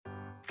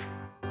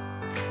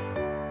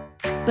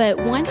But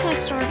once I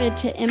started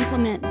to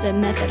implement the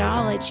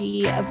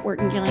methodology of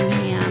Orton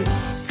Gillingham,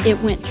 it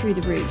went through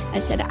the roof. I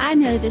said, I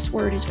know this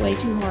word is way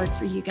too hard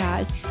for you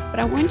guys, but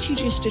I want you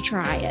just to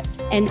try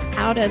it. And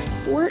out of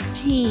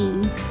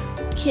 14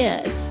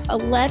 kids,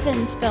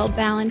 11 spelled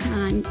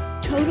Valentine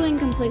totally and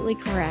completely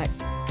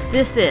correct.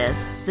 This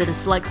is the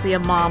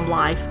Dyslexia Mom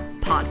Life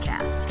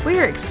podcast. We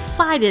are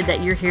excited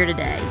that you're here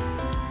today.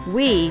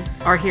 We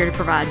are here to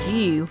provide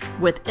you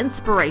with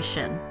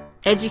inspiration,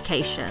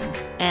 education,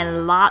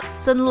 and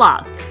lots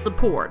of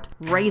support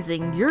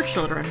raising your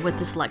children with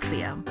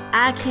dyslexia.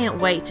 I can't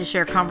wait to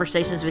share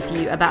conversations with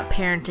you about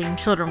parenting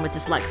children with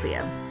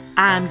dyslexia.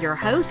 I'm your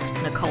host,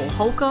 Nicole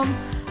Holcomb,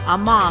 a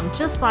mom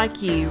just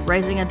like you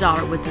raising a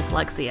daughter with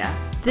dyslexia.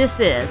 This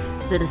is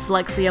the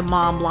Dyslexia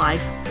Mom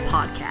Life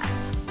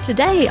podcast.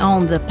 Today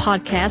on the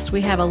podcast,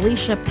 we have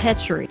Alicia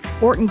Petrie,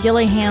 Orton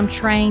Gillingham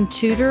trained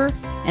tutor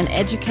and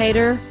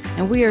educator,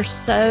 and we are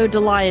so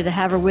delighted to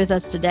have her with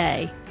us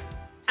today.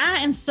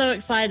 I am so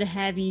excited to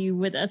have you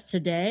with us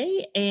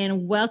today,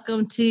 and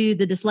welcome to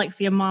the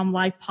Dyslexia Mom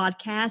Life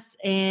podcast.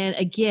 And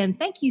again,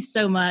 thank you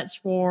so much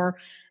for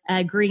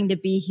agreeing to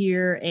be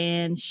here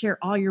and share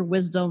all your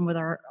wisdom with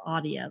our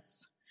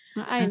audience.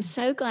 I am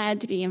so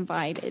glad to be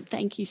invited.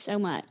 Thank you so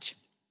much.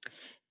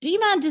 Do you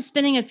mind just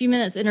spending a few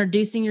minutes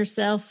introducing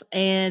yourself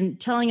and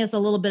telling us a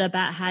little bit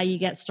about how you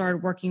got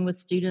started working with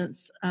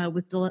students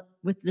with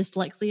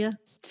dyslexia?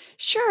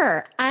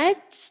 Sure. I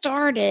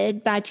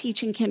started by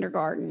teaching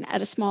kindergarten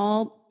at a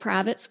small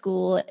private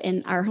school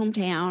in our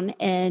hometown,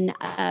 and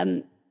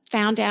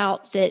found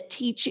out that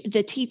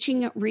the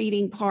teaching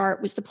reading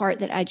part was the part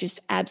that I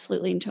just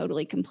absolutely and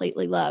totally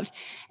completely loved.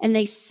 And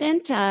they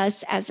sent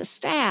us as a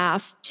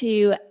staff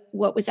to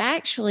what was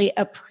actually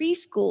a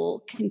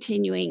preschool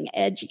continuing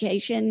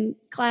education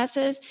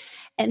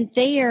classes. And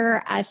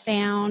there I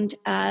found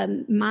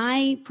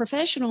my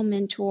professional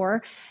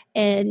mentor,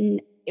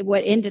 and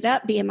what ended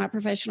up being my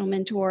professional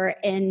mentor,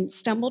 and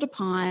stumbled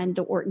upon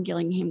the Orton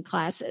Gillingham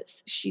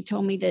classes. She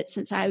told me that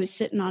since I was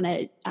sitting on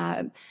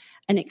an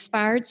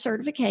expired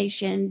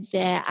certification,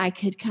 that I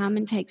could come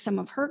and take some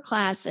of her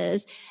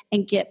classes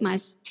and get my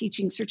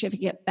teaching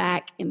certificate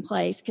back in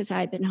place because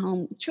I had been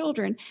home with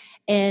children.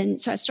 And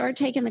so I started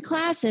taking the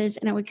classes,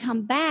 and I would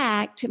come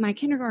back to my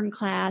kindergarten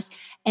class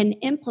and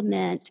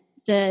implement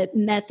the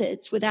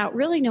methods without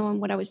really knowing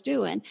what I was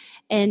doing.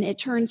 And it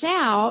turns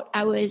out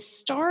I was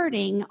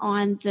starting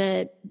on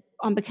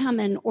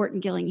becoming Orton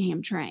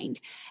Gillingham trained.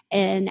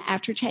 And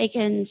after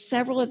taking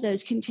several of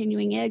those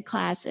continuing ed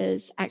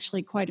classes,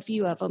 actually quite a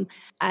few of them,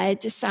 I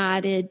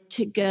decided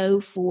to go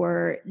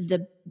for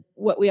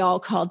what we all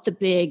called the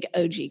big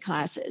OG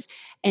classes,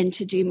 and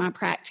to do my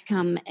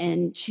practicum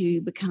and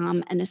to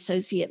become an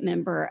associate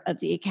member of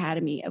the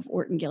Academy of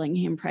Orton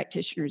Gillingham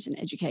Practitioners and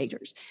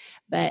Educators.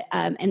 But,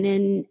 and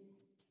then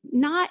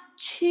not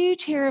too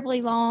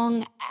terribly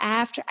long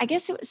after, I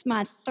guess it was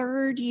my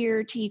third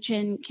year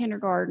teaching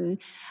kindergarten,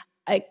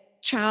 a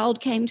child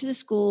came to the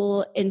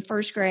school in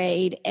first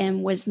grade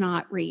and was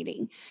not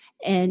reading.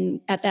 And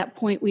at that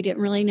point, we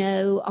didn't really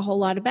know a whole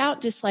lot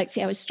about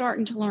dyslexia. I was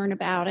starting to learn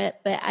about it,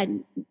 but I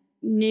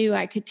knew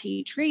I could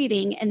teach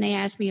reading, and they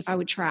asked me if I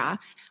would try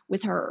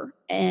with her.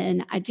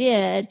 And I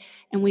did.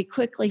 And we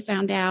quickly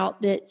found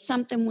out that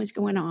something was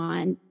going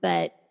on,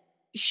 but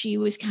she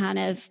was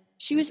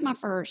my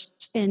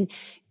first, and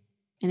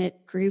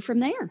it grew from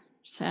there.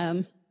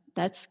 So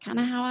that's kind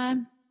of how I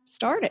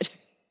started.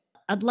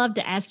 I'd love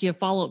to ask you a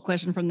follow-up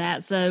question from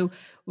that. So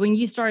when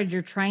you started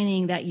your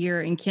training that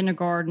year in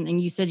kindergarten, and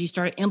you said you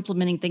started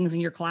implementing things in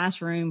your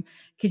classroom,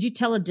 could you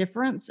tell a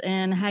difference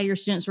in how your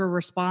students were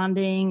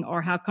responding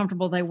or how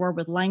comfortable they were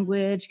with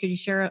language? Could you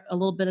share a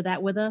little bit of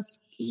that with us?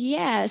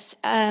 Yes.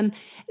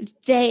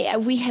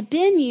 We have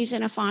been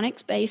using a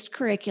phonics-based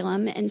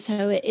curriculum, and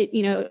so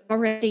it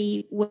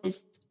already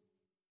was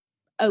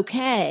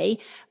okay.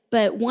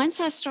 But once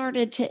I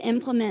started to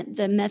implement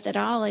the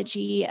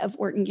methodology of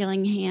Orton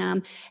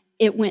Gillingham,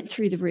 it went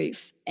through the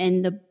roof.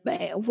 And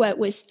what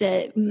was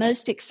the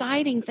most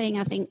exciting thing,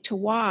 I think, to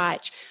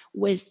watch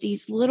was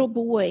these little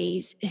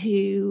boys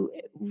who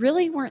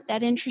really weren't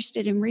that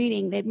interested in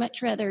reading. They'd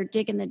much rather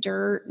dig in the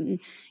dirt and,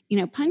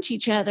 punch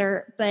each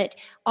other. But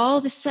all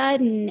of a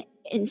sudden,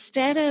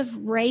 instead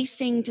of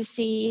racing to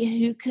see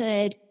who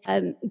could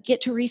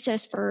get to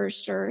recess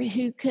first or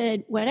who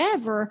could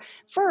whatever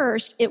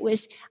first, it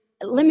was,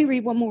 let me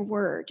read one more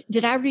word.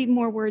 Did I read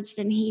more words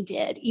than he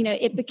did?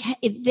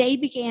 They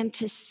began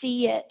to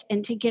see it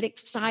and to get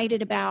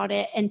excited about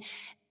it.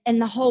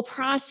 And the whole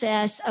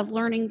process of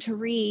learning to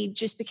read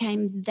just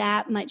became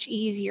that much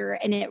easier.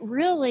 And it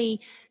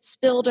really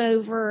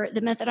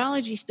the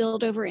methodology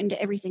spilled over into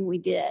everything we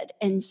did.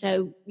 And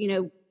so,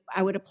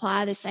 I would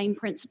apply the same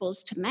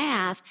principles to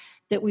math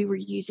that we were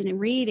using in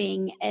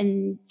reading.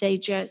 And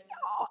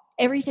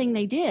everything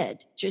they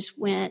did just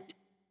went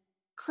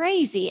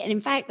crazy. And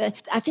in fact,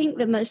 I think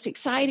the most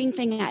exciting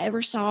thing I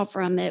ever saw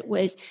from it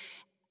was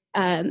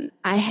I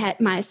had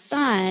my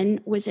son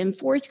was in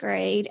fourth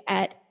grade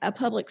at a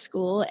public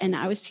school, and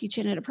I was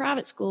teaching at a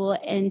private school,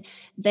 and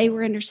they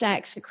were under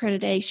SACS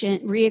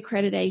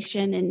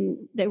reaccreditation,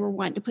 and they were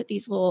wanting to put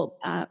these little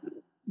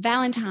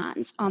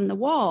Valentines on the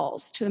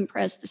walls to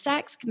impress the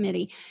SACS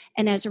committee.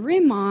 And as a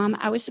room mom,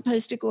 I was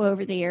supposed to go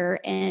over there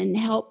and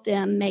help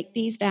them make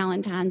these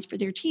Valentines for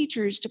their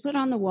teachers to put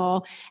on the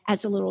wall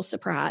as a little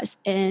surprise.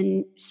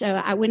 And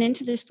so I went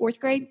into this fourth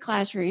grade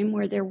classroom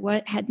where there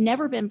had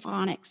never been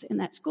phonics in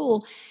that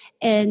school,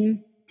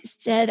 and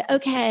said,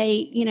 okay,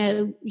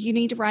 you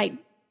need to write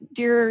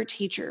dear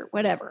teacher,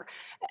 whatever,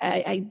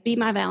 I be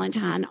my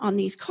Valentine on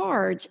these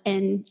cards.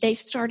 And they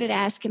started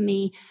asking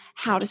me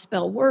how to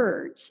spell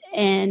words.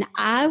 And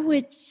I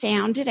would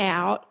sound it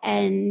out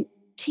and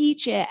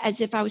teach it as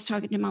if I was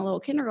talking to my little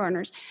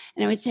kindergartners.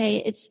 And I would say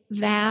it's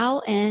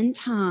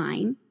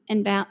Valentine,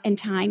 and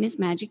Tine is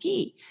magic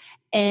E.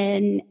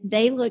 And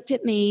they looked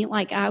at me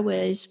like I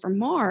was from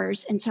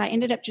Mars. And so I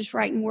ended up just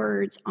writing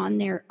words on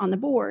the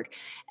board.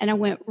 And I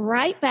went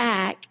right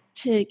back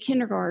to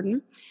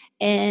kindergarten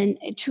and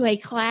to a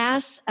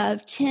class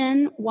of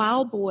 10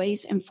 wild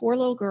boys and 4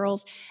 little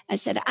girls. I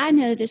said, I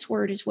know this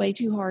word is way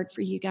too hard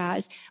for you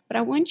guys, but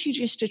I want you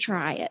just to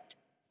try it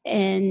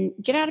and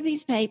get out a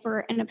piece of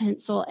paper and a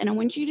pencil. And I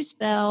want you to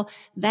spell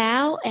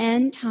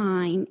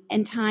Valentine,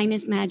 and Tine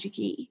is magic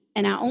E.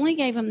 And I only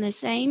gave them the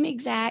same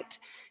exact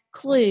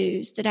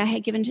clues that I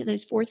had given to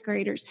those fourth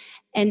graders.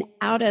 And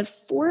out of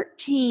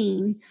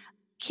 14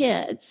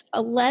 kids,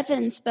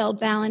 11 spelled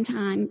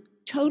Valentine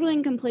totally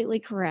and completely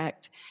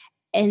correct.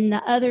 And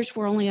the others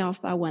were only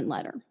off by 1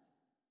 letter.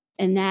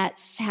 And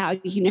that's how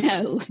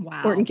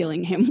Wow. Orton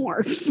Gillingham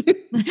works.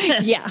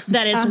 Yeah.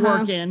 That is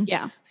working.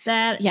 Yeah.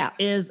 That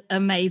is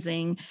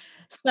amazing.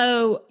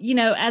 So,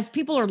 as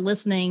people are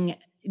listening,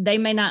 they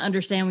may not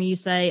understand when you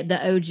say the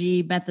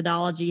OG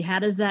methodology. How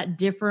does that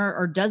differ,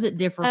 or does it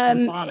differ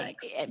from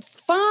phonics?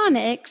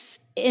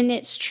 Phonics, in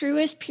its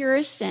truest,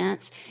 purest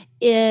sense,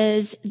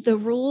 is the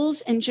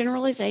rules and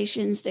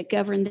generalizations that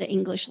govern the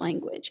English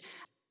language.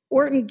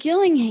 Orton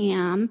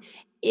Gillingham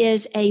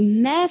is a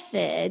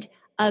method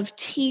of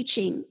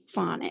teaching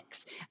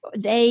phonics.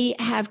 They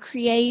have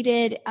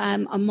created a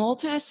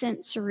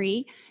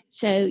multisensory,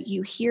 so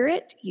you hear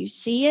it, you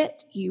see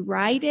it, you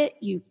write it,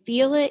 you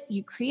feel it,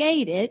 you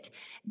create it.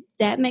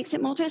 That makes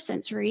it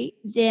multisensory.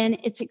 Then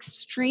it's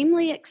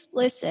extremely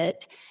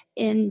explicit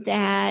in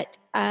that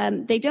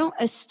they don't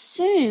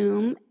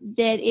assume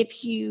that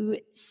if you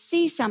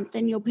see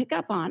something, you'll pick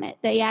up on it.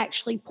 They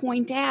actually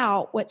point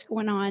out what's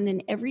going on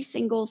in every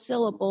single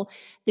syllable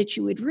that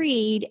you would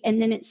read,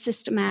 and then it's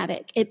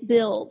systematic. It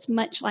builds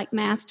much like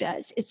math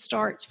does. It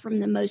starts from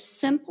the most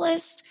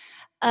simplest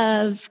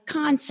of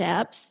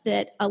concepts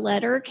that a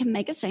letter can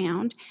make a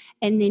sound,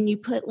 and then you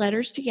put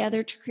letters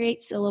together to create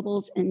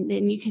syllables, and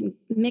then you can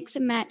mix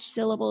and match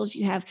syllables.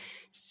 You have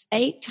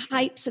 8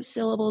 types of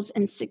syllables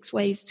and 6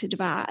 ways to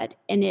divide.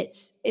 And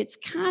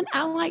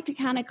I like to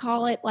kind of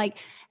call it like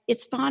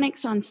it's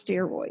phonics on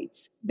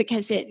steroids,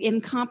 because it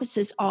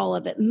encompasses all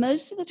of it.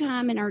 Most of the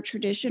time in our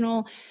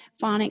traditional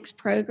phonics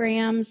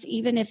programs,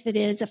 even if it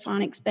is a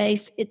phonics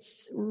base,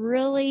 it's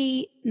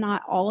really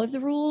not all of the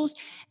rules.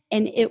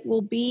 And it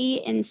will be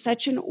in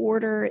such an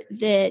order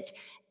that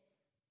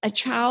a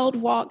child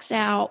walks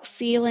out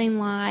feeling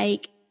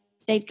like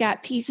they've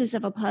got pieces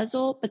of a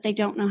puzzle, but they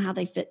don't know how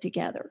they fit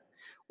together.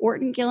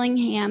 Orton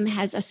Gillingham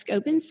has a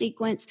scope and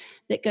sequence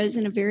that goes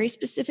in a very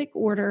specific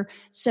order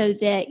so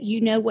that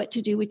you know what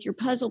to do with your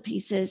puzzle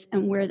pieces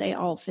and where they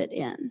all fit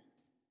in,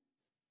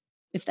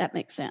 if that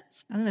makes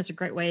sense. I think that's a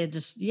great way to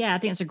I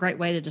think it's a great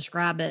way to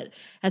describe it,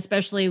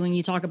 especially when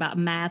you talk about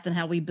math and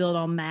how we build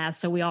on math.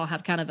 So we all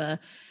have kind of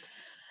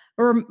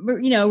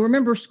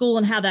remember school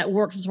and how that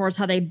works as far as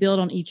how they build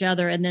on each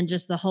other, and then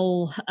just the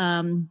whole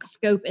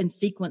scope and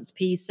sequence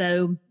piece.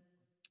 So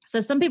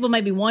some people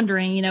may be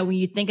wondering, when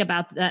you think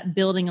about that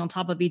building on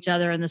top of each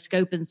other and the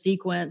scope and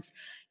sequence,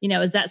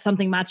 is that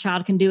something my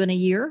child can do in a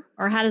year,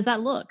 or how does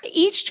that look?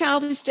 Each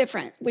child is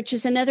different, which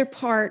is another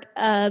part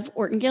of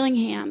Orton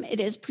Gillingham. It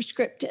is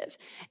prescriptive,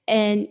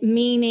 and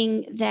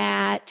meaning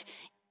that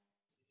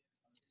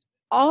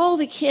all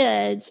the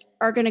kids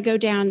are going to go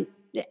down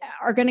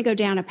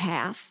a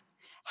path.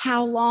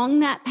 How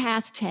long that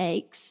path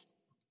takes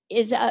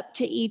is up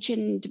to each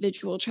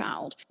individual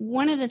child.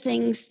 One of the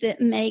things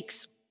that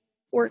makes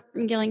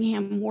Orton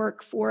Gillingham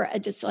work for a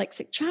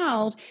dyslexic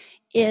child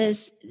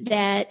is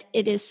that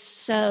it is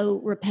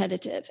so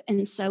repetitive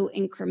and so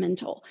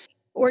incremental.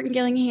 Orton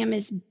Gillingham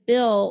is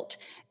built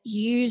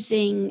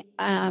using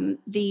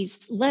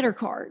these letter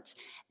cards.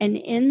 And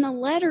in the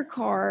letter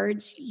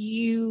cards,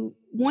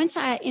 once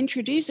I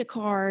introduce a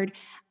card,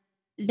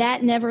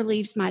 that never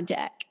leaves my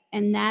deck.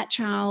 And that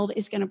child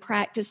is going to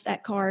practice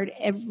that card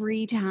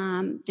every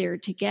time they're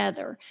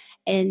together.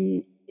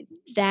 And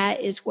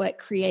that is what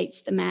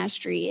creates the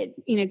mastery.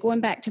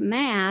 Going back to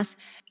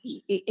math,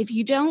 if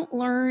you don't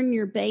learn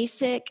your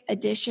basic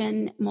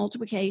addition,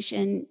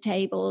 multiplication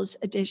tables,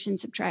 addition,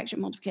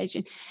 subtraction,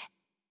 multiplication,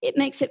 it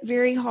makes it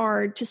very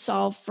hard to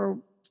solve for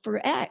for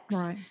X.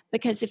 Right.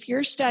 Because if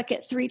you're stuck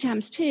at 3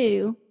 times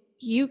 2,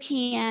 you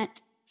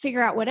can't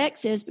figure out what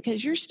X is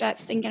because you're stuck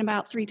thinking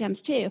about 3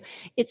 times 2.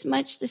 It's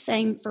much the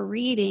same for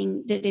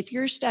reading, that if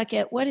you're stuck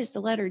at what does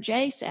the letter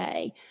J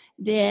say,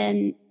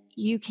 then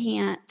you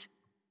can't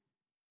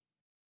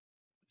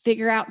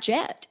figure out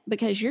jet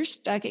because you're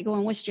stuck at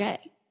going, what's J?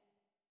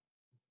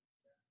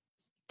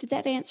 Did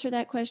that answer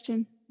that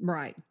question?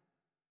 Right.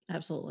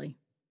 Absolutely.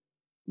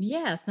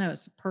 Yes. No,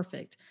 it's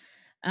perfect.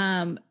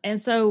 And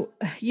so,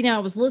 I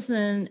was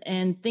listening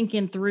and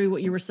thinking through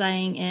what you were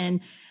saying, and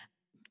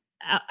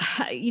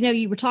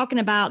you were talking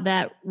about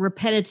that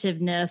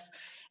repetitiveness,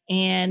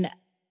 and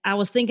I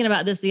was thinking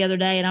about this the other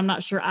day, and I'm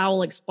not sure I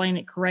will explain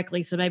it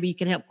correctly. So maybe you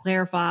can help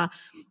clarify.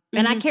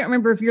 And I can't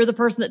remember if you're the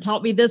person that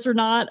taught me this or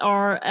not,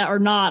 or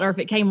if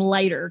it came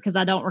later, because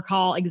I don't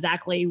recall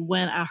exactly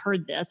when I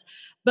heard this.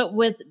 But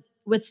with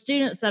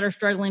students that are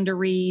struggling to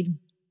read,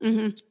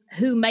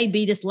 who may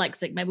be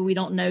dyslexic, maybe we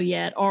don't know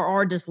yet, or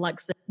are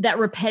dyslexic, that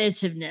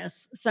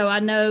repetitiveness. So I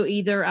know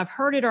either I've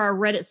heard it or I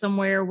read it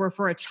somewhere where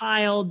for a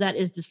child that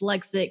is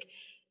dyslexic,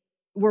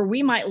 where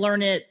we might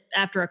learn it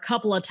after a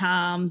couple of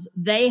times,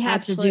 they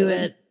have to do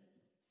it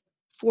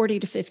 40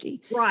 to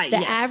 50. Right. The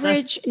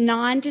average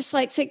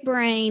non-dyslexic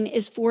brain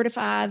is 4 to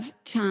 5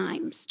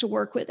 times to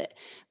work with it.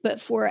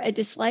 But for a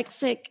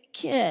dyslexic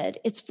kid,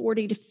 it's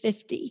 40 to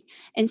 50.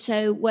 And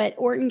so what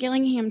Orton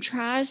Gillingham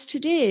tries to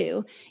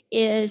do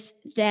is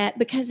that,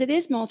 because it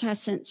is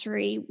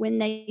multisensory, when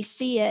they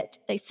see it,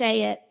 they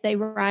say it, they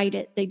write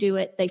it, they do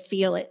it, they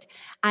feel it.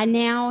 I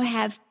now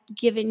have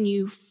given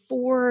you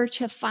 4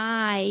 to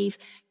 5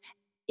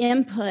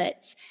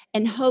 inputs,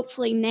 and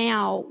hopefully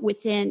now,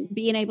 within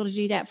being able to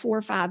do that 4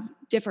 or 5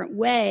 different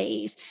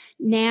ways,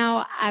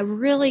 now I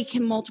really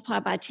can multiply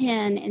by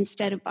 10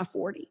 instead of by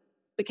 40,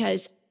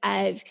 because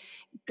I've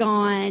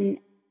gone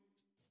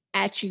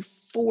at you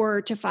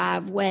 4 to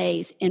 5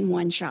 ways in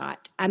one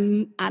shot.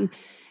 I'm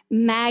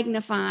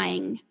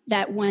magnifying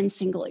that one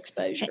single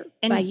exposure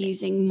by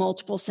using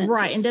multiple senses.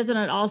 Right. And doesn't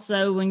it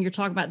also, when you're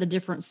talking about the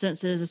different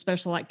senses,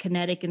 especially like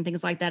kinetic and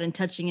things like that, and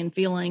touching and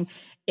feeling,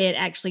 it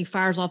actually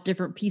fires off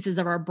different pieces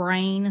of our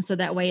brain. So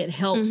that way it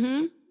helps.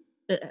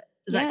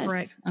 Is that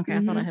correct? Okay. I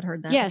thought I had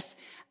heard that. Yes.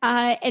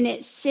 And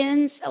it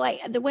sends,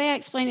 like the way I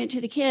explain it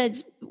to the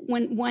kids,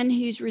 when one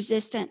who's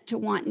resistant to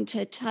wanting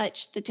to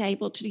touch the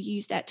table to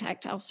use that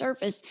tactile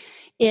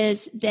surface,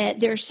 is that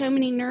there's so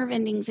many nerve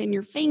endings in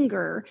your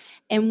finger,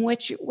 and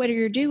what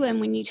you're doing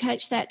when you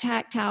touch that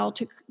tactile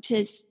to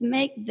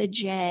make the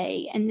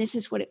J, and this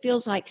is what it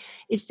feels like,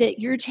 is that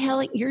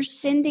you're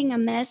sending a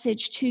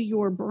message to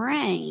your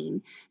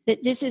brain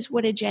that this is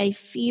what a J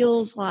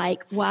feels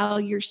like while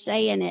you're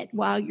saying it,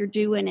 while you're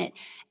doing it,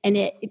 and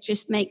it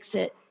just makes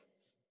it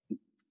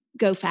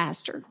go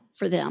faster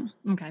for them.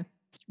 Okay.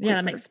 Yeah,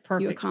 that makes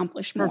perfect. You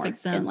accomplish more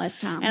sense in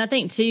less time. And I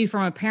think too,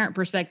 from a parent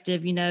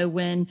perspective,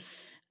 when,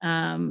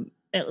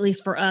 at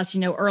least for us,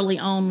 early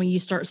on, when you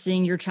start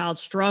seeing your child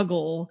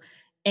struggle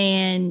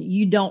and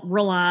you don't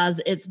realize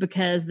it's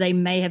because they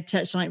may have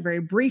touched on it very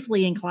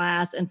briefly in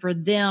class, and for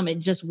them, it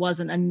just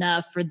wasn't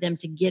enough for them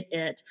to get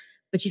it.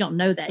 But you don't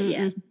know that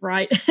yet,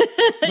 right?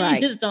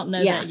 Right. You just don't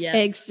know that yet.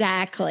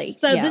 Exactly.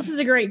 So this is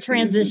a great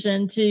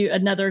transition to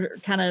another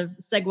kind of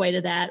segue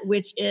to that,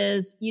 which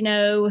is,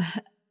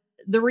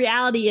 the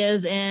reality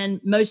is,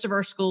 in most of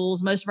our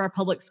schools, most of our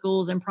public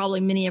schools, and probably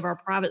many of our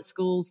private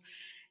schools,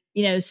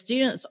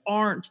 students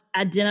aren't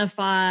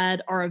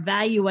identified or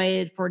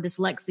evaluated for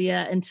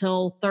dyslexia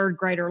until 3rd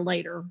grade or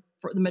later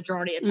for the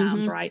majority of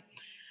times, right?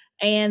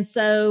 And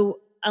so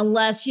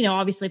unless,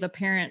 obviously if a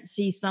parent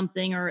sees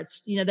something, or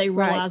it's, they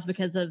realize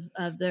because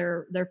of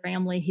their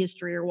family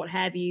history or what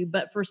have you.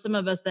 But for some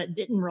of us that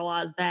didn't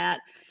realize that,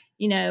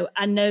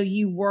 I know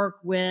you work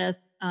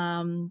with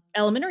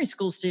elementary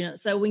school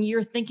students. So when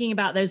you're thinking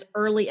about those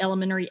early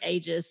elementary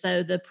ages,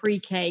 so the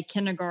pre-K,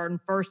 kindergarten,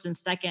 1st and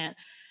 2nd,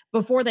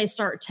 before they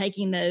start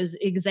taking those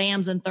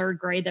exams in 3rd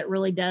grade, that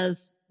really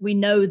does, we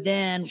know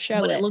then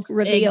show what it looks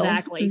reveal.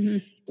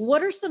 Exactly.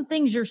 What are some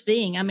things you're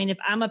seeing? I mean, if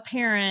I'm a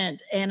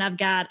parent and I've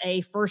got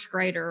a 1st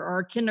grader or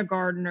a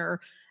kindergartner,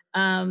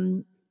 I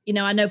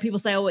know people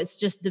say, oh, it's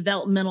just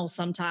developmental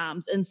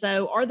sometimes. And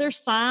so are there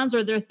signs, or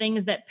are there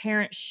things that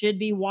parents should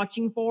be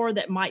watching for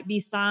that might be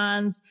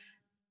signs?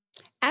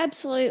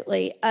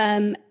 Absolutely.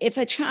 If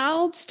a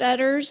child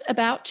stutters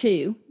about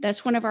 2,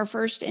 that's one of our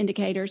first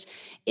indicators.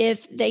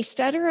 If they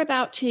stutter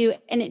about 2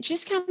 and it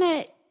just kind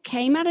of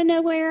came out of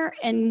nowhere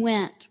and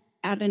went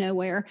out of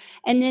nowhere,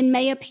 and then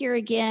may appear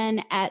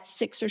again at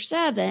 6 or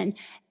 7,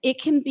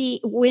 it can be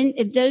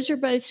those are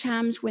both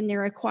times when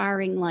they're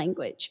acquiring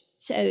language.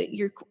 So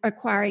you're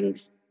acquiring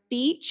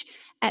speech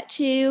at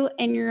 2,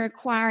 and you're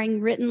acquiring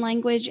written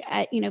language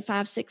at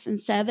 5, 6, and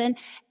 7.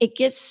 It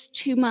gets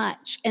too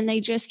much, and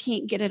they just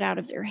can't get it out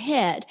of their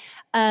head.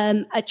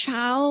 A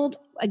child,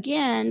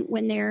 again,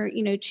 when they're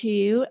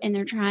 2 and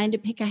they're trying to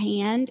pick a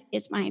hand,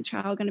 is my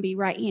child going to be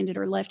right-handed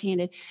or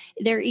left-handed?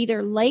 They're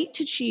either late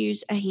to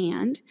choose a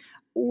hand,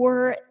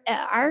 or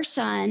our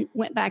son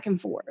went back and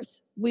forth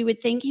we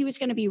would think he was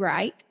going to be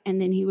right, and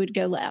then he would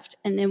go left.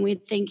 And then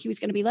we'd think he was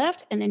going to be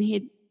left, and then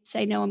he'd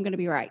say, no, I'm going to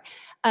be right.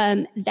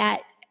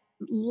 That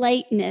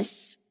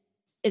lateness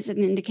is an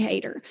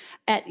indicator.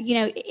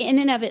 In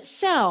and of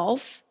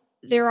itself,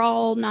 they're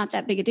all not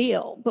that big a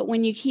deal. But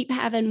when you keep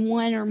having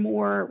one or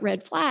more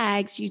red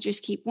flags, you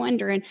just keep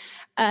wondering.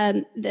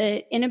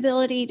 The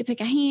inability to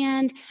pick a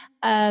hand,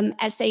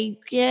 as they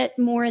get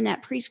more in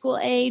that preschool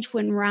age,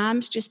 when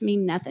rhymes just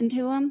mean nothing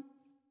to them,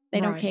 they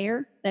don't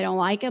care. They don't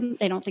like them.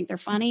 They don't think they're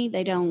funny.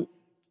 They don't,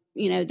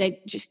 they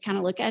just kind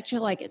of look at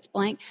you like it's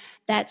blank.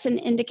 That's an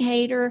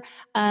indicator.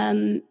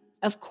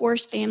 Of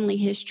course, family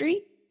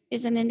history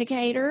is an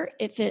indicator.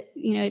 If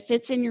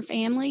it's in your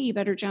family, you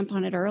better jump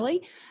on it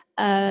early.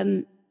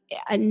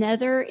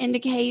 Another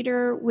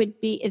indicator would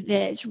be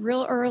that it's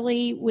real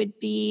early would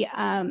be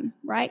a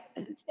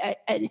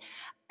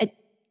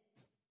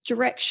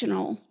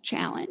directional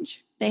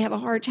challenge. They have a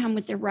hard time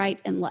with their right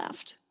and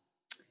left.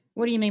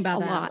 What do you mean by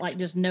that? Lot. Like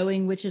just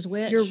knowing which is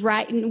which? You're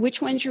right. And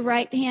which one's your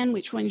right hand,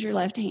 which one's your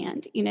left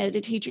hand?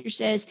 The teacher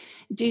says,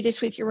 do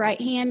this with your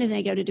right hand, and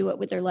they go to do it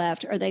with their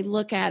left, or they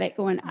look at it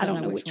going, I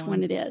don't know which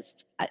one it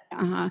is.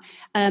 A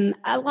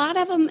lot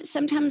of them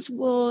sometimes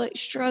will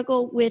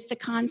struggle with the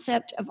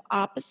concept of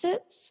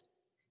opposites,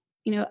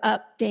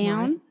 up,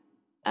 down.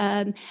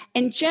 Right.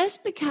 And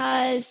just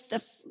because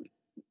the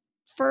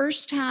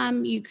first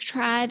time you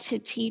try to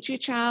teach a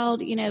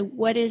child,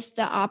 what is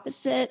the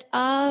opposite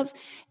of,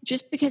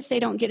 just because they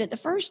don't get it the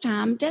first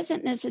time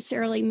doesn't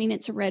necessarily mean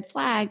it's a red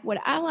flag. What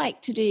I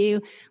like to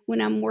do when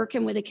I'm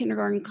working with a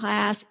kindergarten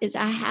class is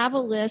I have a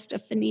list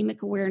of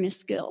phonemic awareness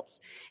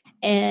skills.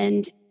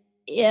 And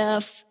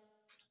if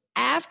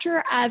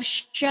after I've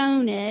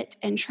shown it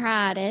and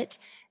tried it,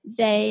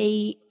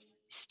 they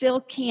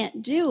still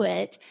can't do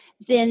it,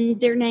 then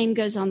their name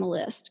goes on the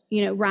list,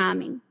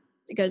 rhyming.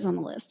 It goes on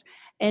the list.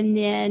 And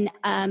then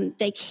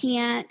they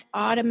can't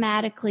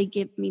automatically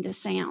give me the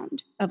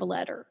sound of a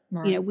letter.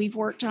 Right. We've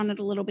worked on it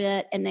a little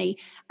bit, and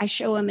I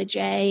show them a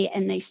J,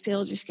 and they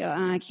still just go,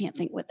 I can't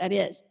think what that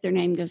is. Their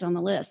name goes on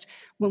the list.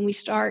 When we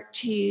start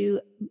to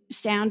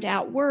sound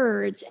out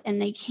words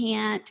and they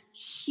can't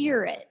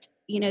hear it,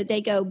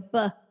 they go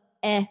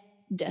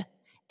b-e-d,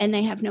 and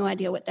they have no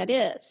idea what that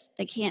is.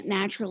 They can't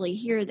naturally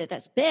hear that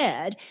that's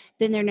bed,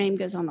 then their name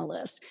goes on the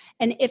list.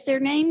 And if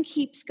their name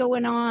keeps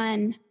going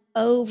on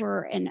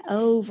over and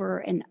over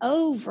and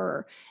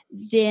over,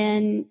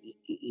 then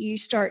you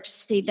start to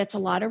see that's a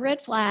lot of red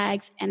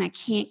flags, and I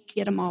can't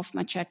get them off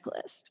my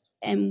checklist.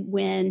 And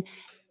when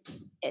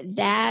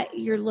that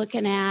you're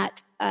looking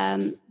at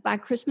by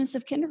Christmas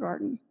of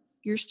kindergarten,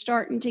 you're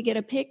starting to get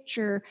a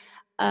picture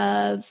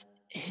of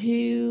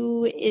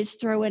who is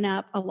throwing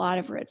up a lot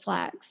of red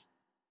flags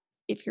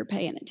if you're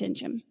paying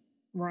attention.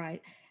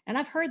 Right. And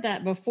I've heard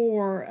that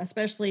before,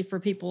 especially for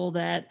people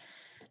that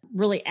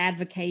really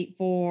advocate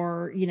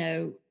for,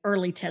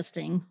 early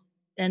testing.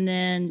 And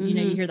then,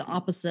 you hear the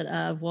opposite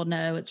of, well,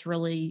 no, it's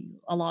really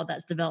a lot of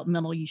that's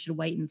developmental. You should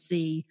wait and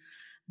see.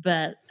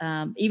 But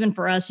even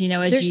for us,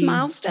 there's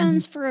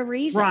milestones for a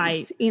reason,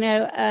 right?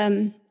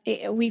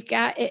 We've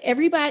got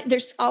everybody.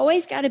 There's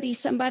always got to be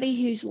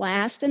somebody who's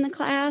last in the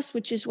class,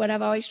 which is what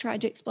I've always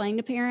tried to explain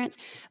to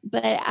parents.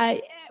 But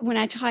when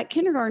I taught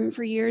kindergarten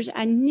for years,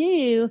 I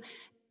knew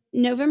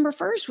November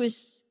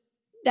 1st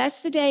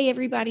that's the day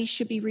everybody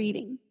should be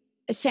reading,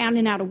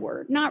 sounding out a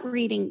word, not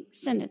reading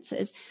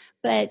sentences,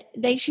 but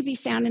they should be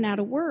sounding out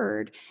a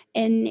word.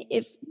 And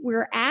if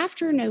we're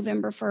after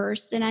November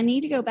 1st, then I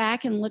need to go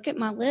back and look at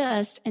my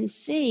list and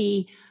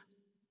see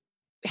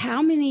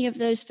how many of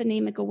those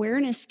phonemic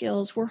awareness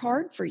skills were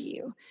hard for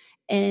you.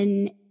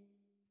 And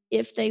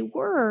if they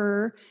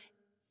were,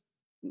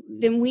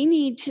 then we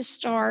need to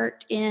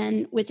start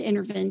with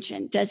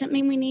intervention. Doesn't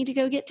mean we need to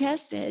go get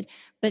tested,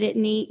 but it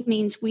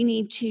means we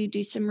need to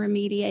do some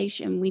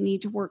remediation. We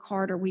need to work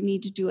harder. We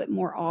need to do it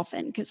more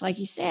often. Because like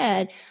you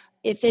said,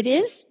 if it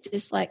is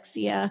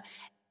dyslexia,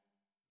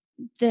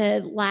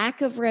 the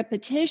lack of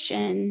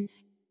repetition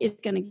is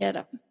going to get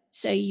them.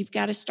 So you've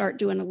got to start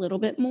doing a little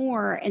bit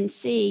more and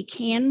see,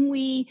 can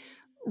we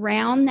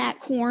round that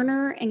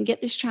corner and get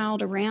this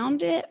child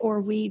around it, or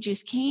we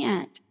just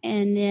can't?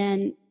 And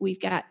then we've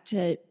got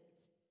to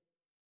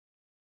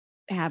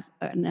have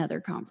another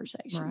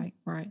conversation.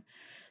 Right.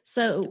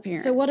 So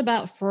what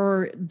about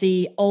for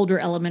the older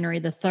elementary,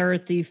 the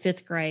 3rd through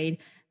 5th grade?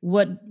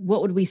 What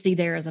would we see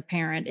there as a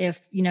parent?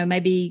 If,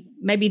 maybe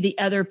the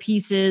other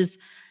pieces,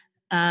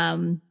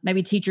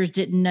 maybe teachers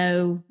didn't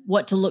know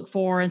what to look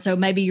for. And so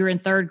maybe you're in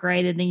 3rd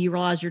grade and then you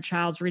realize your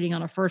child's reading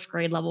on a 1st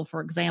grade level,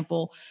 for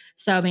example.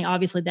 So,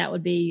 obviously that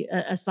would be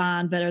a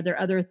sign, but are there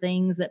other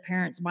things that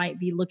parents might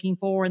be looking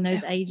for in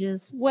those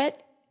ages?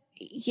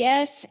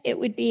 Yes, it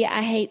would be,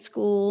 I hate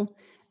school.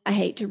 I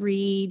hate to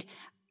read.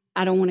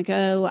 I don't want to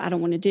go. I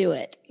don't want to do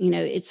it.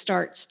 It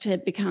starts to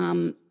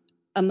become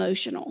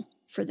emotional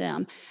for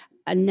them.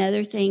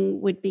 Another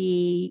thing would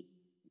be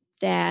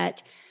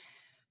that,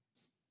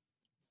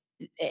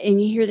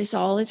 and you hear this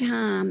all the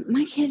time,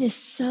 my kid is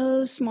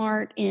so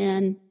smart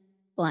in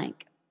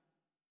blank,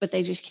 but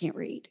they just can't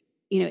read.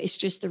 It's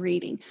just the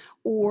reading.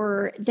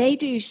 Or they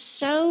do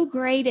so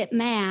great at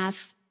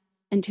math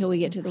until we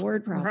get to the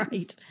word problems.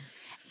 Right.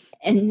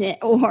 And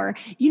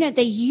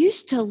they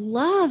used to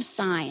love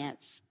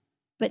science,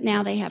 but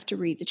now they have to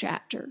read the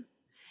chapter.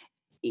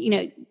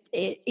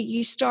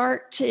 You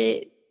start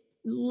to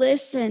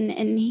listen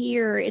and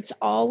hear. It's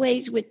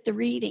always with the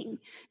reading.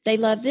 They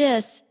love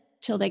this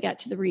till they got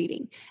to the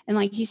reading. And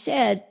like you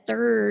said,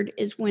 third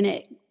is when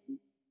it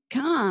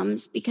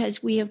comes,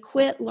 because we have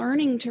quit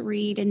learning to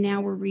read and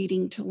now we're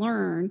reading to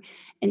learn.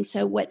 And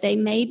so what they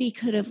maybe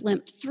could have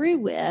limped through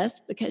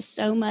with, because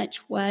so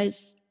much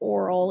was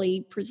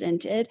orally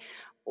presented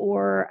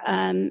or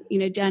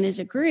done as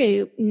a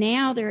group,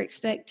 now they're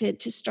expected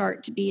to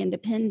start to be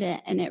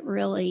independent, and it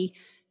really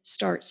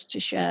starts to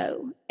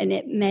show. And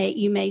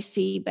you may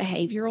see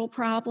behavioral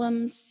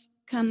problems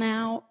come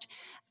out,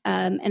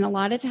 and a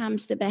lot of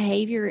times the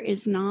behavior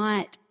is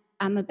not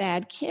I'm a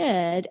bad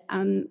kid.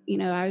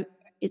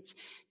 It's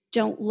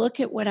don't look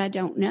at what I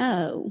don't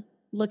know.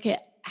 Look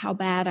at how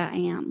bad I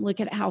am. Look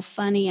at how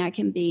funny I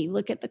can be.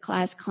 Look at the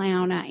class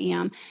clown I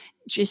am.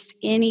 Just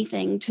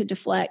anything to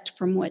deflect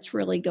from what's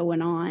really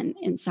going on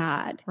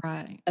inside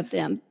of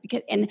them.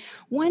 And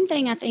one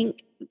thing I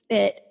think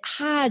that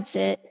hides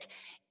it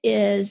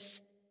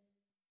is,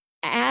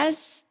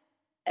 as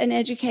an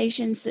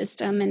education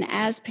system and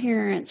as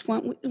parents,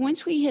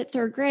 once we hit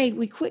third grade,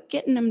 we quit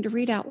getting them to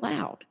read out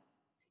loud.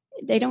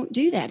 They don't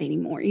do that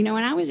anymore. When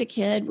I was a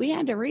kid, we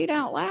had to read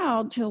out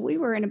loud till we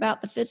were in about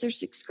the 5th or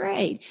 6th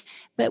grade,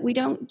 but we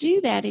don't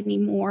do that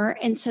anymore.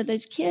 And so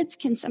those kids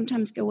can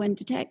sometimes go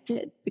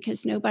undetected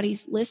because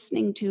nobody's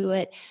listening to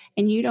it,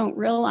 and you don't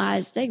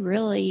realize they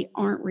really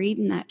aren't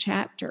reading that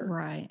chapter.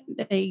 Right.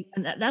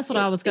 That's what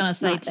I was going to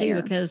say too,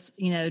 there. because,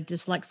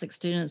 dyslexic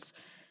students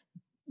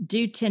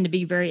do tend to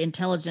be very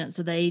intelligent.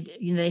 So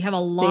they have a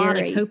lot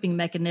of coping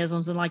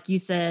mechanisms. And like you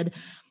said,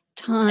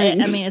 tons.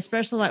 I mean,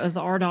 especially like with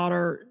our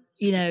daughter,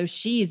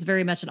 she's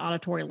very much an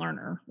auditory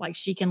learner. Like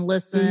she can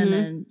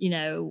listen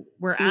and,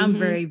 where I'm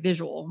very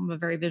visual. I'm a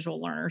very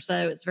visual learner.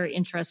 So it's very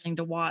interesting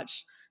to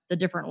watch the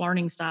different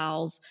learning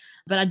styles.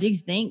 But I do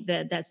think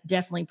that that's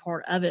definitely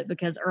part of it,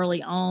 because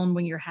early on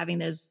when you're having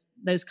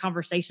those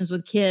conversations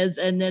with kids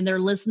and then they're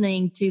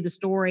listening to the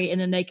story and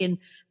then they can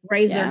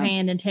raise their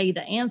hand and tell you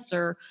the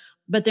answer.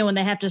 But then when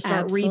they have to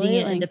start reading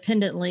it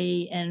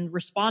independently and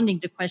responding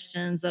to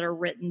questions that are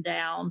written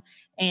down,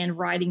 and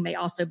writing may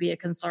also be a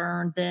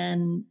concern,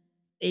 then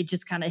it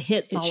just kind of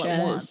hits all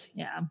at once.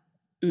 Yeah.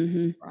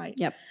 Mm-hmm. Right.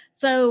 Yep.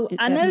 So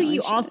I know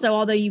you also,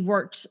 although you've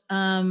worked,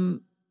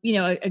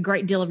 a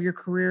great deal of your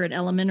career at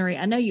elementary,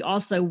 I know you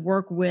also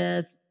work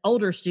with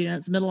older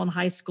students, middle and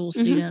high school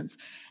students.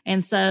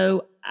 And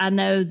so I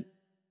know,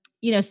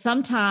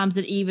 sometimes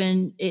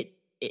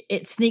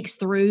it sneaks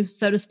through,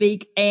 so to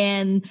speak.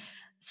 And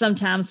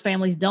sometimes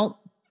families don't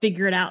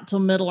figure it out till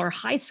middle or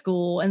high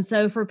school. And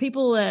so for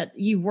people that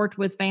you've worked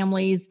with,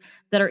 families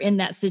that are in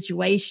that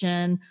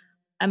situation,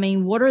 I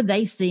mean, what are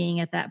they seeing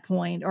at that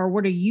point? Or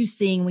what are you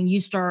seeing when you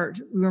start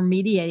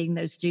remediating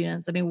those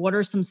students? I mean, what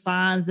are some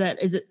signs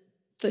that, is it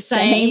the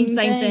same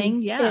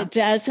thing? Yeah. It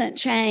doesn't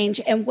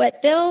change. And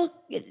what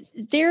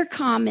their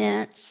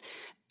comments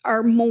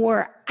are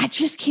more, I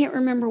just can't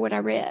remember what I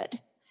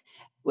read.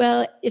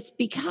 Well, it's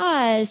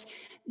because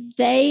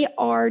they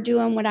are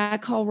doing what I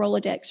call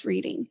Rolodex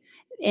reading.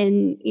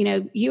 And,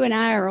 you and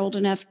I are old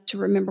enough to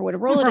remember what a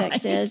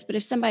Rolodex is, but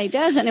if somebody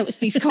doesn't, it was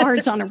these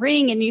cards on a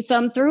ring and you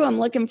thumb through them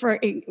looking for,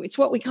 it's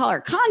what we call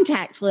our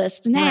contact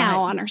list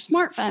now on our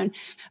smartphone.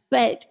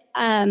 But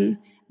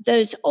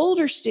those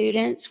older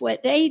students,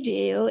 what they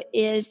do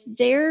is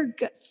they're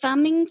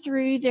thumbing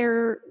through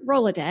their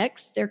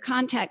Rolodex, their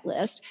contact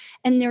list,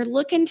 and they're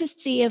looking to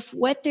see if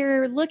what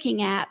they're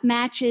looking at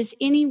matches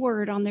any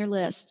word on their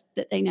list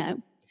that they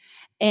know.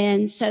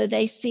 And so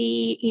they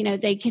see,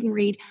 they can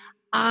read,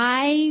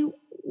 I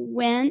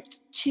went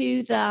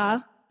to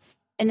the,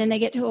 and then they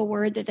get to a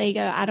word that they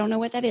go, I don't know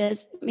what that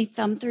is. Let me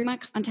thumb through my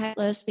contact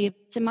list, see if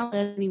it's in my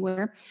list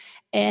anywhere.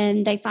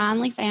 And they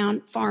finally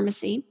found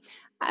pharmacy.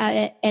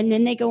 And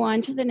then they go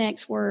on to the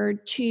next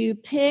word to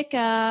pick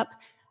up,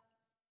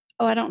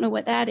 I don't know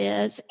what that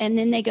is. And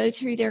then they go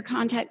through their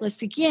contact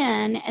list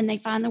again and they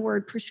find the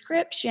word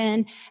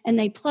prescription and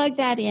they plug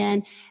that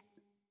in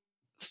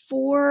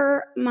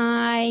for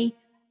my,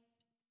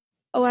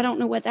 I don't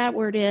know what that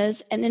word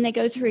is. And then they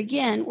go through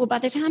again. Well, by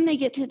the time they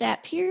get to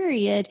that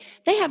period,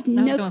 they have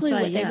no clue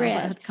what they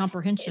read.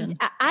 Comprehension.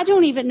 I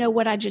don't even know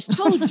what I just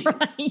told you.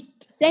 Right.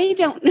 They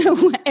don't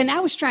know. And I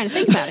was trying to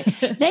think about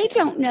it. They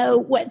don't know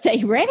what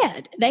they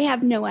read. They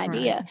have no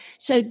idea. Right.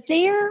 So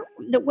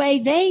the way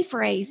they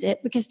phrase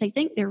it, because they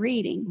think they're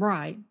reading.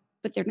 Right.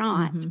 But they're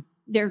not. Mm-hmm.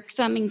 They're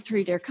thumbing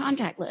through their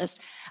contact list.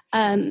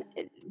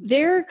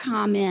 Their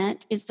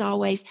comment is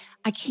always,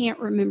 I can't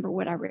remember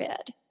what I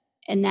read.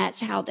 And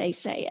that's how they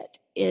say it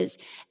is.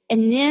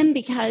 And then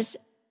because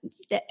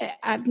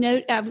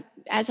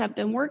as I've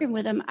been working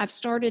with them, I've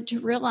started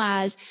to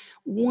realize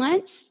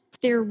once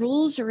their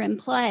rules are in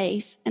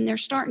place and they're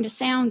starting to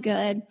sound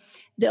good,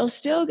 they'll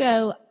still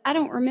go, I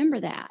don't remember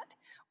that.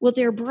 Well,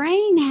 their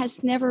brain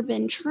has never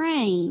been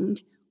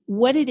trained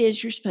what it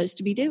is you're supposed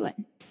to be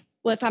doing.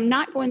 Well, if I'm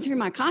not going through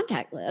my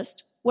contact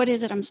list, what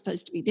is it I'm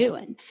supposed to be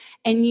doing?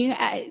 And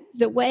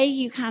the way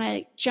you kind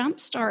of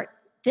jumpstart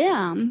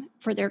them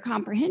for their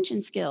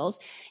comprehension skills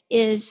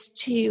is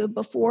to,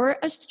 before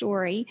a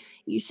story,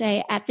 you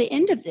say, at the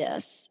end of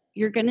this,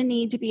 you're going to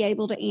need to be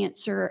able to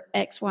answer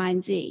X, Y,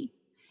 and Z.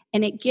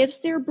 And it gives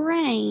their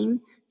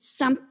brain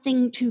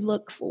something to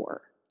look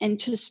for and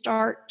to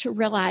start to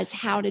realize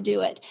how to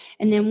do it.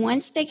 And then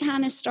once they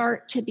kind of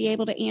start to be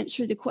able to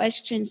answer the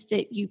questions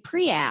that you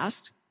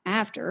pre-asked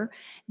after,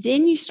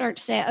 then you start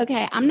to say,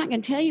 okay, I'm not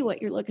going to tell you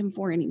what you're looking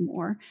for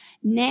anymore.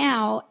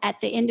 Now, at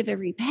the end of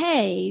every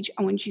page,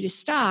 I want you to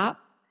stop,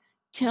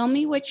 tell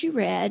me what you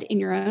read in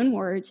your own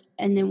words,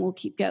 and then we'll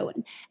keep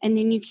going. And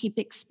then you keep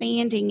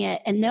expanding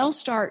it, and they'll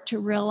start to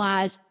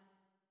realize,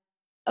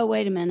 oh,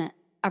 wait a minute,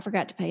 I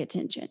forgot to pay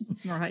attention.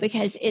 Right.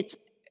 Because it's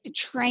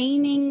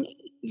training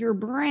your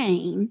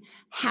brain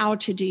how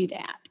to do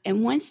that.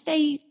 And once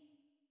they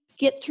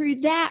get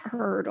through that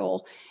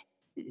hurdle,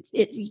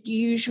 it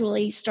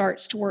usually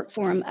starts to work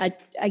for them.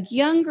 A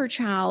younger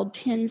child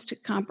tends to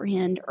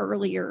comprehend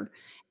earlier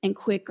and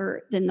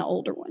quicker than the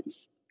older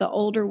ones. The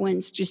older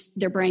ones, just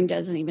their brain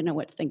doesn't even know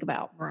what to think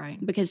about. Right.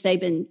 Because they've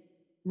been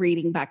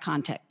reading by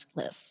contact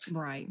lists.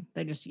 Right.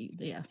 They just,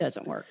 yeah.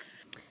 Doesn't work.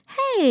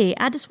 Hey,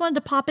 I just wanted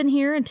to pop in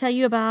here and tell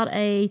you about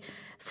a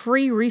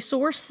free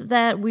resource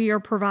that we are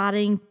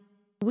providing.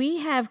 We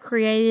have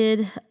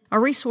created a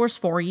resource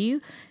for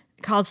you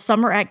called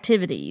Summer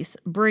Activities,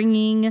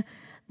 bringing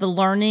the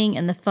learning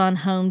and the fun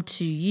home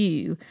to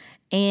you.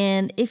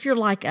 And if you're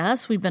like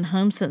us, we've been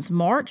home since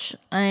March.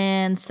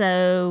 And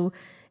so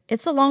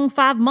it's a long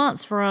 5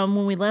 months from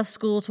when we left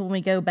school to when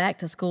we go back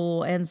to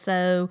school. And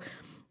so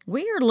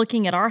we are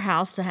looking at our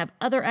house to have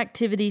other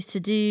activities to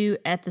do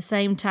at the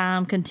same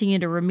time, continue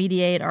to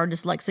remediate our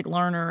dyslexic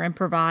learner and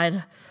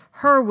provide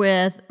her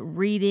with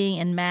reading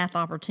and math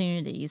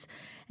opportunities.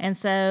 And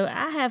so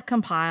I have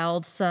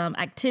compiled some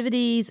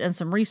activities and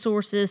some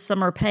resources.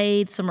 Some are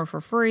paid, some are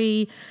for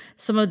free.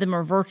 Some of them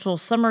are virtual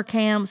summer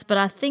camps, but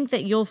I think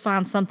that you'll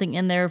find something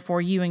in there for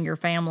you and your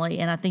family,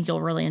 and I think you'll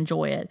really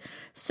enjoy it.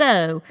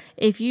 So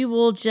if you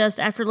will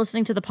just, after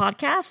listening to the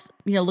podcast,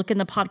 look in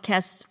the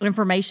podcast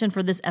information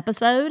for this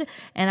episode,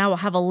 and I will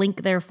have a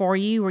link there for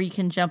you where you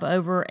can jump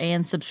over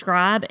and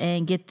subscribe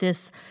and get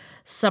this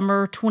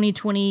summer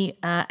 2020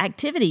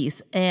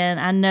 activities. And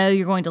I know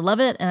you're going to love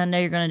it, and I know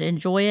you're going to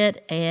enjoy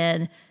it.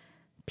 And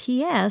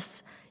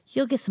P.S.,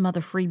 you'll get some other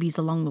freebies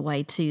along the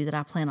way too that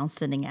I plan on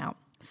sending out.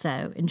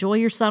 So enjoy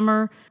your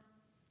summer.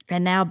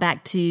 And now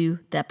back to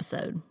the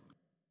episode.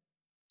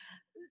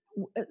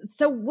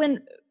 So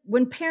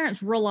when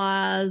parents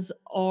realize,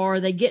 or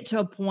they get to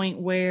a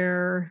point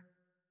where,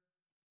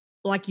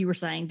 like you were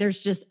saying, there's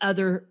just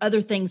other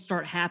things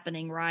start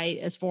happening, right?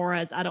 As far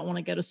as, I don't want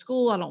to go to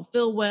school, I don't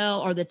feel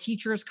well, or the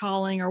teacher is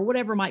calling, or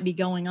whatever might be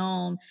going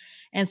on.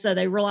 And so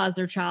they realize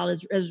their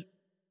child is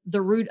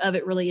the root of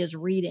it really is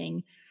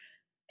reading.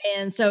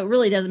 And so it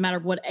really doesn't matter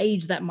what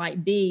age that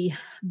might be.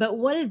 But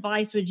what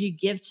advice would you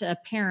give to a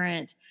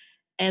parent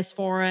as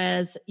far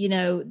as,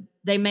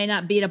 they may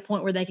not be at a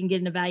point where they can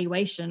get an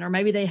evaluation, or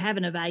maybe they have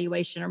an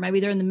evaluation, or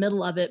maybe they're in the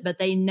middle of it, but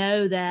they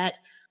know that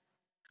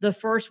the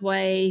first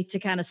way to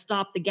kind of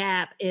stop the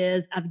gap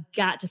is, I've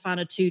got to find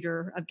a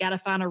tutor. I've got to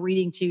find a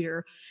reading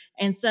tutor.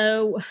 And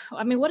so,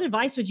 what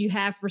advice would you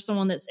have for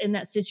someone that's in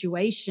that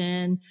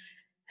situation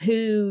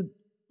who,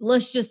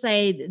 let's just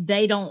say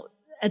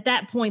at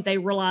that point, they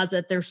realize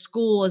that their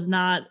school is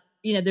not,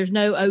 there's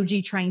no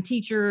OG trained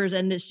teachers,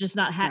 and it's just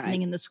not happening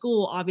Right. in the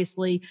school,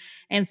 obviously.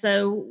 And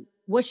so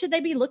what should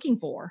they be looking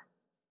for?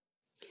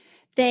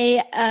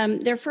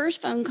 Their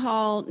first phone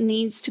call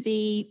needs to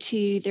be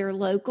to their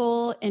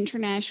local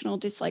International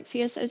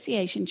Dyslexia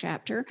Association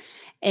chapter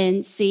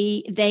and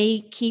see.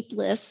 They keep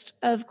lists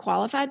of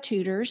qualified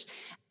tutors.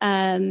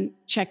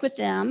 Check with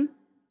them.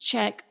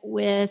 Check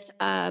with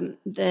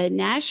the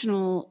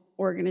national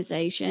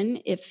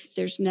organization if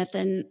there's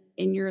nothing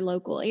in your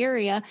local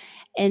area,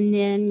 and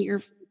then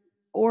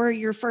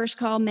your first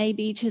call may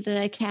be to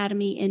the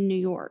Academy in New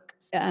York.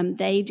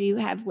 They do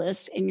have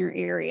lists in your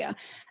area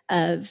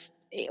of.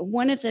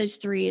 One of those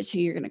three is who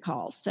you're going to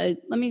call. So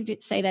let me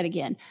say that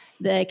again.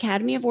 The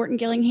Academy of Wharton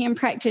Gillingham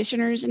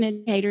Practitioners and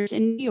Educators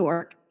in New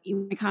York, you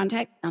want to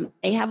contact them.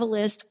 They have a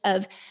list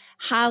of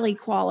highly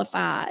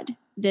qualified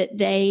that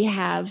they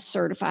have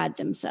certified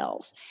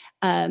themselves,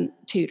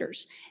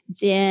 tutors.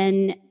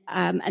 Then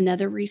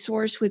another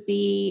resource would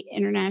be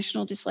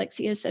International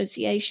Dyslexia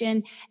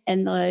Association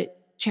and the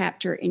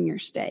chapter in your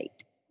state.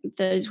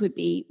 Those would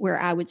be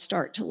where I would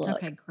start to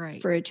look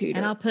for a tutor.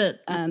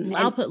 And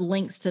I'll put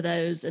links to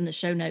those in the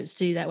show notes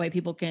too. That way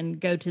people can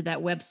go to that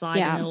website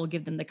and it'll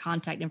give them the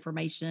contact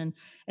information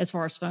as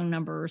far as phone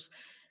numbers.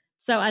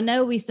 So I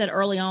know we said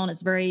early on,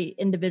 it's very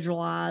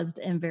individualized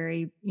and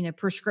very,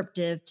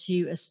 prescriptive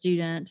to a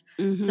student.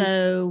 Mm-hmm.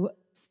 So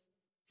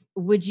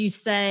would you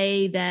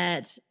say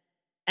that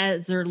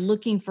as they're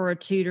looking for a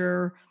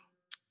tutor,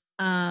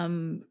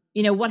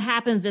 what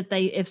happens if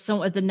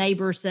the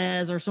neighbor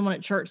says, or someone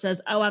at church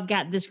says, oh, I've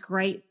got this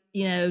great,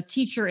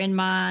 teacher in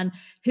mind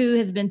who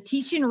has been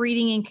teaching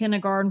reading in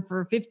kindergarten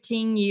for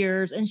 15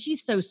 years, and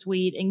she's so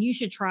sweet, and you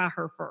should try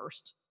her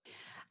first.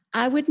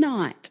 I would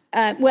not.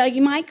 Well,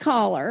 you might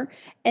call her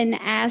and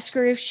ask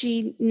her if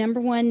she,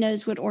 number one,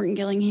 knows what Orton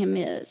Gillingham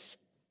is.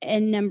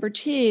 And number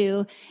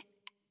two,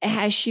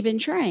 has she been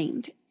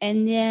trained?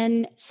 And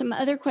then some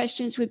other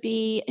questions would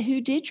be,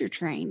 who did your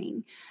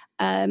training?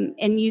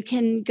 And you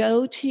can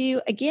go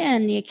to,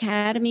 again, the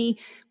Academy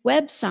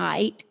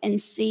website and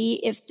see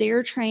if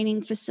their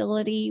training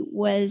facility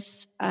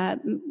was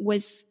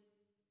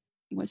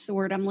what's the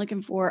word I'm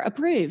looking for?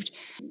 Approved.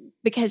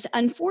 Because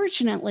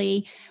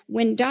unfortunately,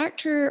 when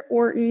Dr.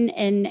 Orton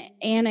and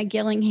Anna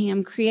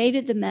Gillingham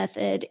created the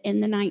method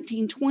in the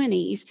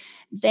 1920s,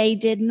 they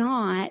did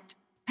not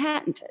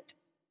patent it.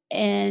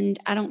 And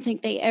I don't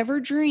think they ever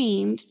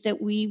dreamed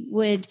that we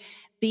would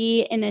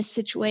be in a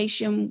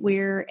situation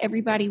where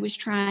everybody was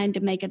trying to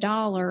make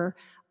 $1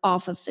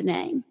 off of the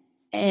name.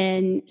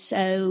 And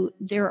so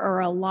there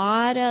are a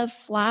lot of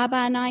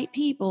fly-by-night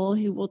people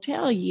who will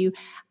tell you,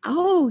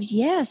 oh,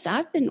 yes,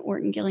 I've been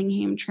Orton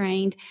Gillingham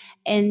trained,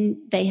 and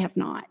they have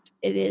not.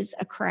 It is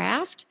a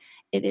craft.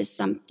 It is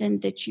something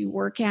that you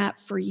work at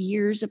for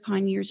years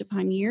upon years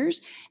upon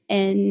years.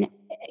 And,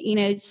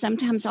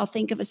 sometimes I'll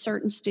think of a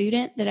certain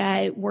student that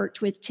I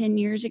worked with 10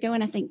 years ago,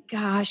 and I think,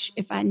 gosh,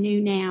 if I knew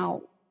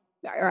now,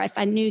 or if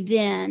I knew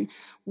then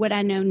what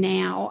I know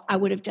now, I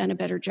would have done a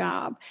better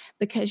job,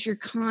 because you're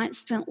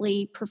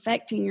constantly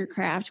perfecting your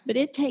craft, but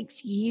it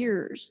takes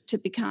years to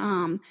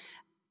become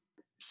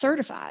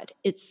certified.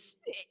 It's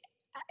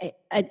in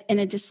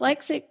a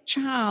dyslexic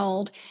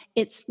child,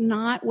 it's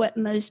not what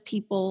most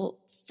people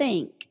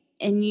think.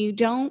 And you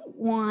don't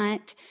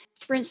want,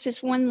 for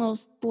instance, one little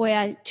boy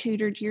I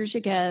tutored years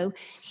ago,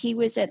 he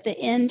was at the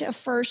end of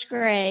first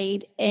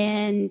grade,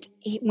 and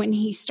when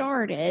he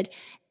started,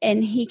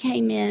 and he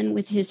came in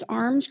with his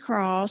arms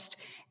crossed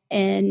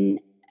and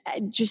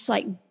just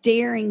like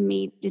daring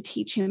me to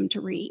teach him to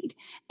read,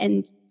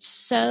 and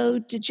so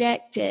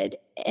dejected.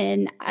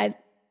 And I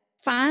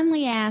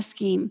finally asked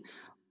him,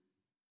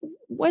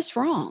 what's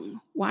wrong?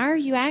 Why are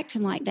you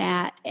acting like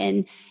that?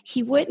 And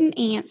he wouldn't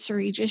answer.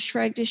 He just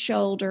shrugged his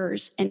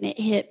shoulders, and it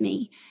hit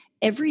me.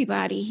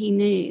 Everybody he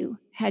knew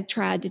had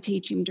tried to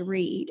teach him to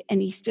read,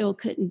 and he still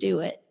couldn't do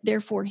it.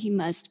 Therefore, he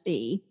must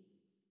be.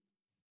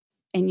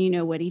 And you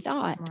know what he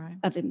thought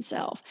of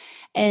himself.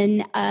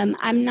 And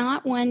I'm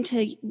not one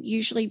to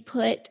usually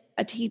put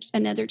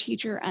another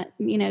teacher,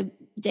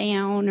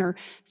 down or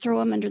throw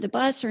them under the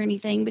bus or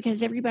anything,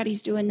 because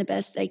everybody's doing the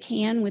best they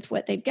can with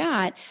what they've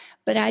got.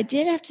 But I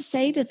did have to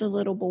say to the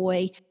little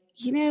boy,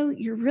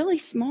 you're really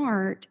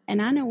smart,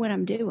 and I know what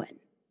I'm doing.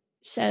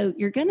 So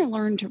you're going to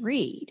learn to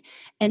read.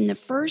 And the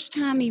first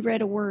time he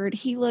read a word,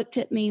 he looked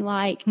at me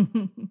like,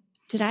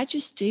 did I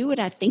just do what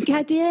I think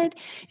I did?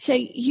 So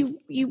you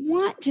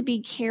want to be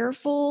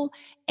careful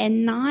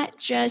and not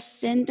just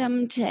send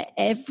them to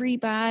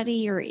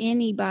everybody or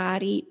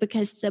anybody,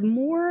 because the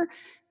more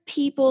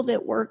people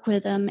that work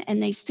with them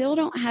and they still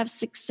don't have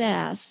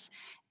success,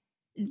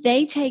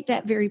 they take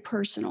that very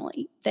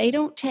personally. They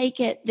don't take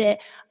it that,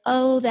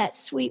 oh, that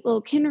sweet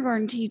little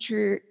kindergarten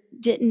teacher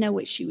didn't know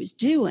what she was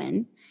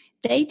doing.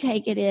 They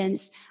take it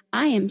as,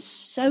 I am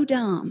so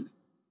dumb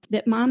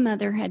that my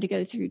mother had to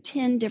go through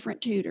 10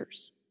 different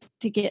tutors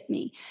to get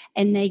me,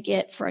 and they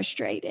get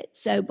frustrated.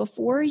 So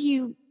before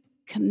you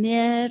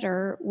commit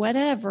or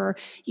whatever,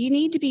 you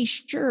need to be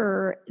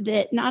sure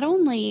that not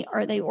only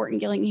are they Orton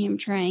Gillingham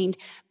trained,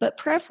 but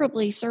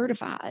preferably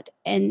certified.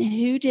 And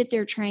who did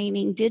their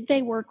training? Did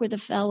they work with a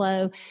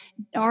fellow?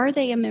 Are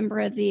they a member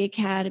of the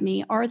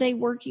Academy? Are they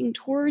working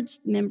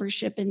towards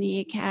membership in the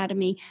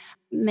Academy?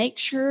 Make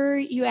sure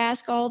you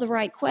ask all the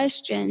right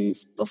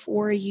questions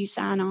before you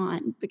sign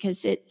on,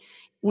 because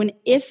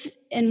if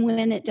and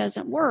when it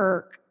doesn't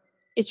work,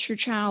 it's your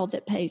child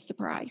that pays the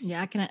price.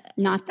 Yeah, I can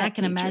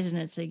teacher. imagine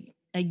it's a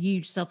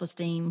huge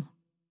self-esteem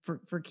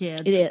for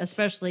kids, it is.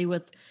 Especially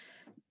with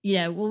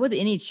with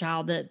any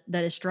child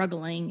that is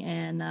struggling,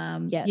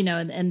 and yes.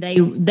 and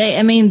they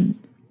I mean,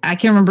 I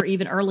can remember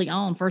even early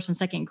on, first and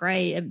second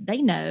grade,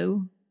 they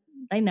know.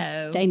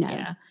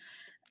 Yeah.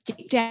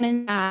 Deep down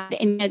inside,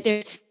 and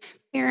there's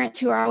parents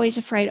who are always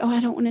afraid, I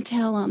don't want to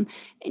tell them.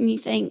 And you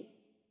think,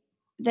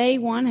 they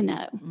want to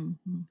know.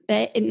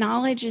 Mm-hmm.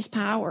 Knowledge is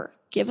power.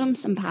 Give them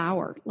some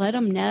power. Let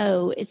them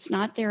know it's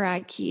not their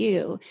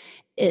IQ.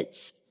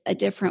 It's a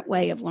different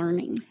way of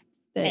learning.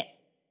 That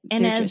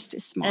and they're just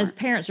as smart. As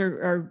parents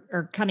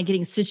are kind of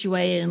getting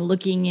situated and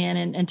looking in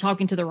and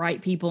talking to the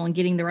right people and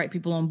getting the right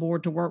people on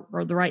board to work,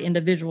 or the right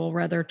individual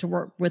rather, to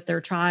work with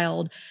their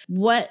child,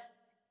 what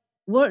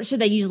should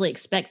they usually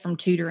expect from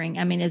tutoring?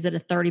 I mean, is it a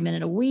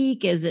 30-minute a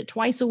week? Is it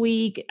twice a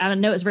week? I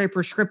know it's very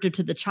prescriptive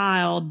to the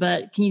child,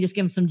 but can you just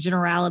give them some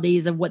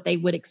generalities of what they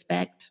would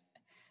expect?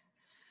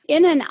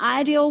 In an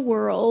ideal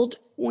world,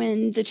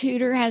 when the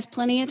tutor has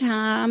plenty of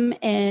time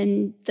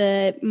and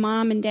the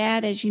mom and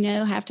dad, as you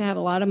know, have to have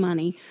a lot of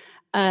money,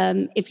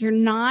 if you're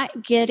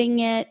not getting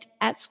it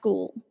at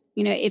school,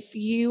 You know, if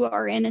you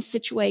are in a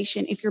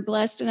situation, if you're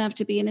blessed enough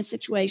to be in a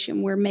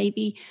situation where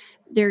maybe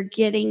they're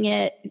getting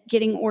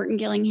Orton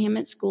Gillingham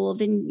at school,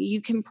 then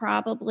you can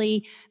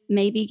probably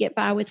maybe get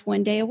by with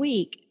 1 day a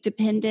week,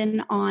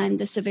 depending on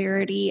the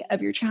severity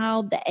of your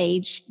child, the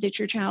age that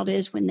your child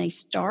is when they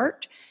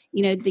start.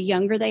 You know, the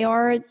younger they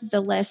are,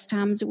 the less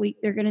times a week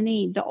they're going to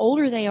need. The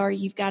older they are,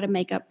 you've got to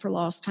make up for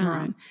lost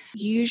time. Right.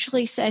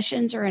 Usually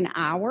sessions are an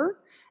hour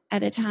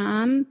at a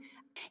time.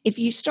 If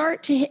you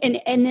start to,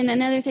 and then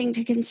another thing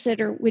to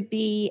consider would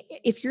be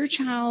if your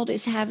child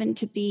is having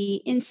to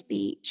be in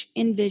speech,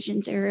 in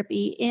vision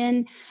therapy,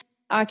 in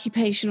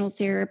occupational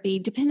therapy,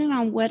 depending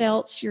on what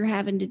else you're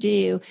having to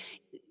do,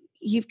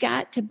 you've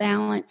got to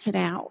balance it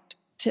out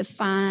to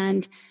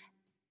find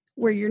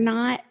where you're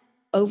not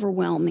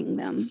overwhelming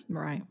them.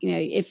 Right. You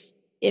know,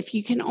 if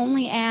you can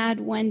only add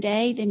 1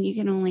 day, then you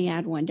can only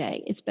add 1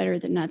 day. It's better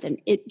than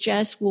nothing. It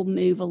just will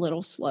move a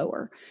little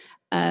slower.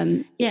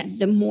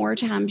 The more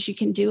times you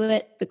can do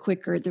it, the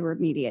quicker the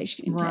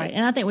remediation right. takes.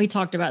 And I think we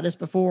talked about this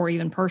before,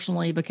 even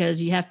personally,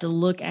 because you have to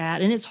look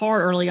at, and it's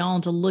hard early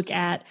on to look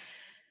at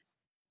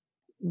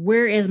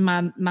where is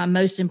my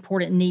most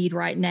important need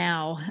right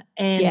now.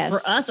 And for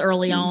us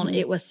early on,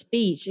 it was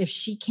speech. If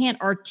she can't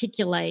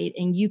articulate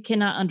and you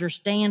cannot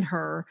understand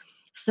her,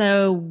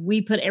 so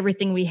we put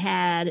everything we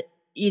had.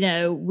 You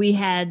know, we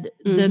had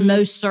the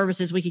most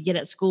services we could get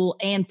at school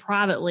and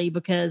privately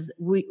because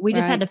we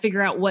just had to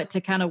figure out what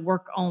to kind of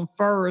work on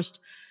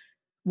first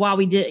while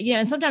we did,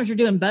 and sometimes you're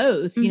doing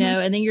both, you know,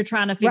 and then you're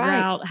trying to figure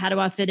out how do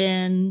I fit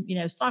in,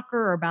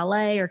 soccer or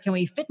ballet, or can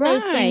we fit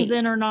those things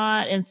in or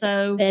not? And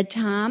so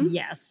bedtime.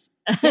 Yes.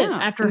 Yeah.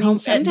 After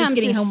just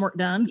getting homework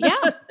done. Yeah.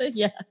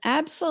 Yeah.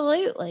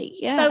 Absolutely.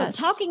 Yes.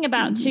 So talking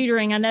about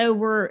tutoring, I know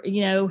we're,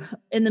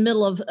 in the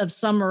middle of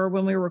summer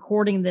when we were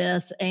recording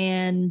this,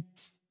 and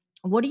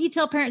what do you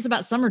tell parents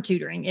about summer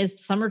tutoring?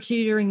 Is summer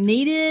tutoring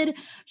needed?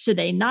 Should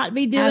they not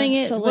be doing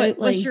it?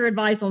 What's your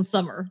advice on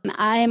summer?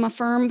 I am a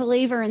firm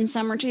believer in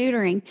summer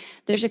tutoring.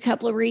 There's a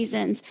couple of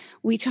reasons.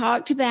 We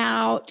talked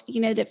about,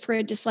 that for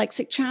a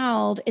dyslexic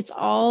child, it's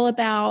all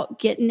about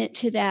getting it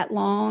to that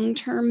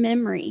long-term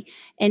memory.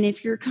 And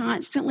if you're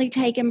constantly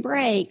taking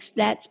breaks,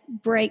 that's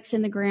breaks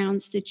in the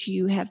grounds that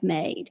you have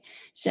made.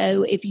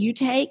 So if you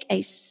take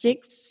a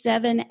 6,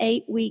 7,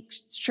 8 week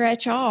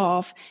stretch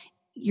off,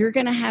 you're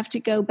going to have to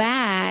go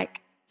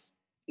back,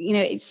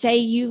 say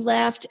you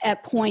left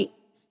at point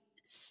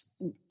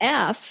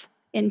F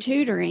in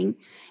tutoring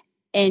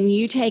and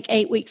you take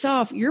 8 weeks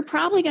off, you're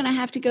probably going to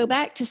have to go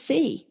back to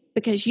C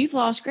because you've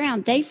lost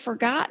ground. They've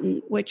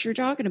forgotten what you're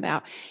talking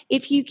about.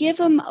 If you give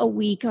them a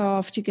week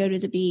off to go to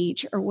the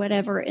beach or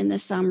whatever in the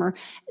summer,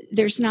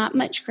 there's not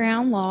much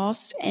ground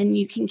lost and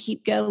you can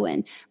keep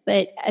going.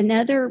 But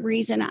another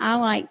reason I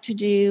like to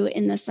do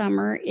in the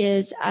summer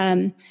is,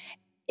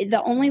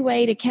 the only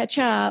way to catch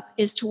up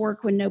is to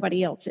work when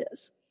nobody else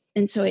is.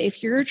 And so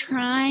if you're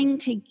trying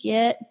to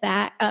get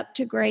back up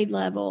to grade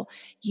level,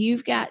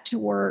 you've got to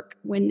work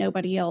when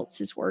nobody else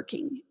is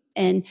working.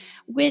 And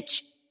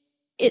which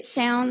it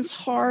sounds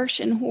harsh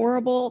and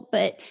horrible,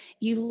 but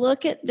you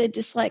look at the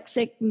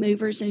dyslexic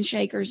movers and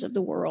shakers of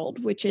the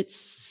world, which it's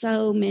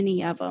so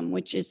many of them,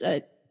 which is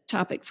a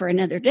topic for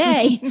another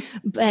day.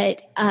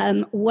 But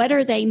what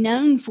are they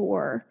known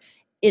for?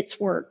 It's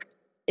work.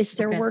 It's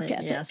their work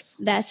ethic. Yes.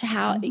 That's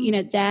how, and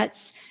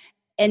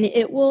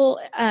it will,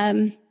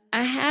 I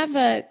have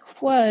a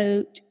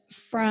quote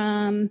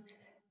from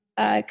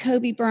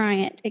Kobe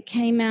Bryant. It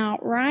came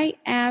out right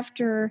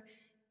after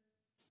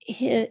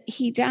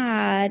he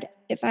died,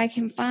 if I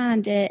can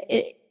find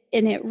it.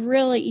 And it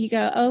really, you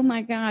go, oh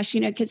my gosh,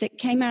 because it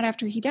came out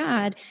after he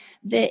died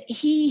that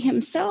he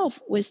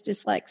himself was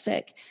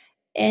dyslexic.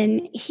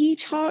 And he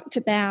talked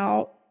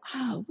about,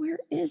 where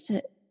is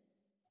it?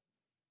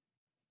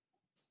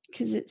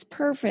 Because it's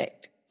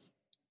perfect.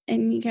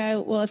 And you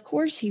go, well, of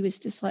course he was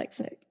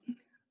dyslexic.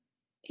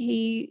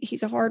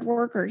 He's a hard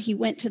worker. He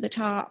went to the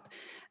top.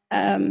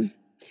 I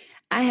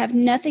have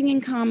nothing in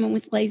common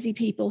with lazy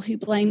people who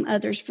blame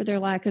others for their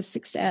lack of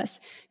success.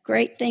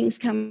 Great things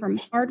come from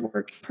hard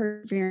work,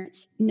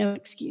 perseverance, no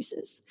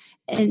excuses.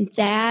 And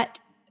that,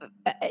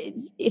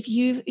 if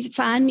you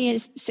find me a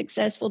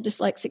successful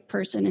dyslexic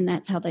person, and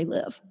that's how they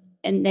live.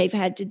 And they've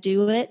had to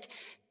do it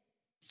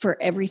for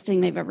everything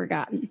they've ever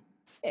gotten.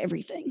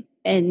 Everything.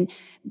 And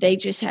they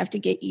just have to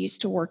get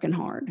used to working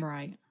hard.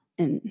 Right.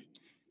 And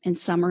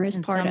summer is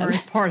part of it. Summer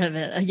is part of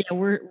it. Yeah,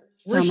 we're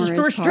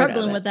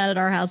struggling with that at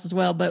our house as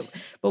well, but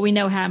we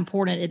know how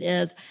important it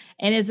is.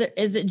 And is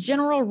it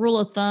general rule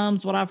of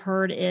thumbs? What I've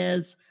heard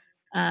is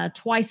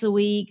twice a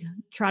week,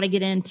 try to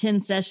get in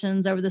 10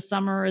 sessions over the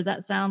summer. Does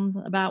that sound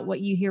about what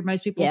you hear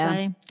most people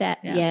say?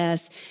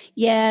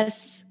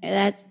 Yes.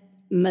 That's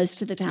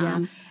most of the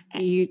time. Yeah.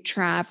 You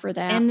try for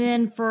that. And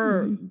then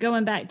for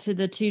going back to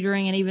the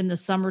tutoring and even the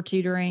summer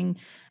tutoring,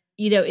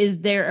 is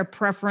there a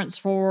preference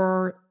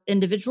for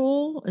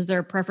individual? Is there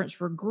a preference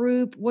for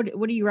group? What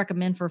do you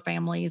recommend for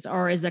families?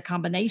 Or is it a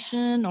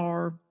combination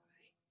or?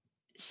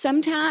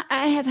 Sometimes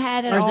I have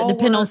had it or does all it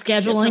depend on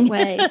scheduling?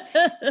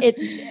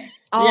 Ways.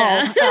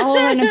 all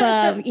and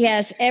above.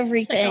 Yes,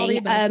 everything.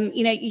 Above.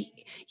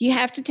 You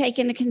have to take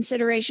into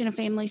consideration a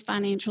family's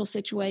financial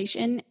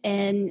situation,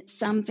 and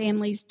some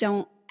families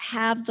don't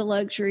have the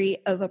luxury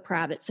of a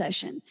private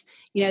session.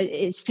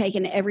 It's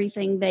taken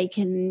everything they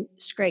can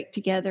scrape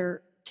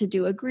together to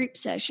do a group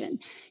session.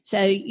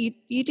 So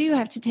you do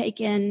have to take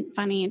in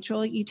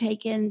financial, you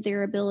take in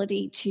their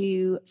ability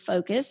to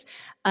focus.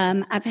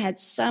 I've had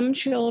some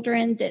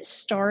children that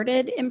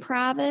started in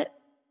private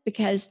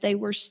because they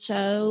were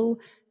so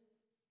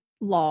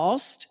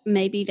lost.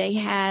 Maybe they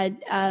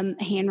had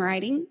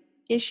handwriting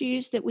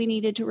issues that we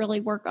needed to really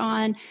work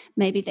on.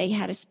 Maybe they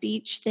had a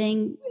speech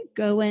thing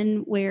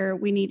going where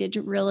we needed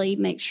to really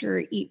make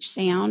sure each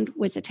sound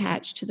was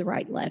attached to the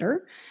right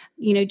letter.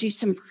 Do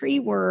some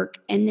pre-work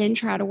and then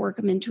try to work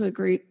them into a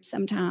group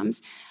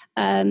sometimes.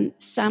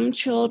 Some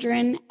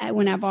children,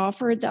 when I've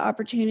offered the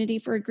opportunity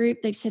for a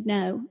group, they've said,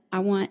 no, I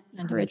want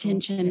her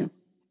attention.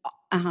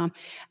 Yeah.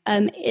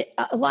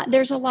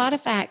 There's a lot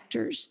of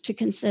factors to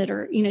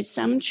consider.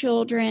 Some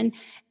children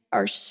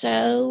are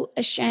so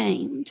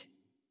ashamed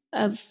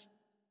of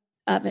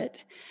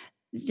it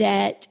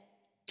that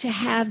to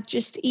have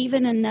just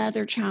even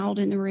another child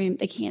in the room,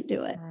 they can't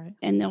do it, right,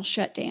 and they'll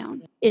shut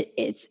down. It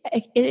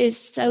is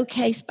so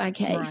case by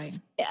case.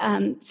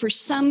 Right. For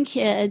some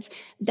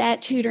kids,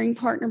 that tutoring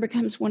partner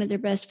becomes one of their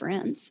best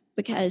friends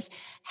because,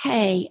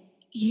 hey,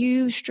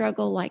 you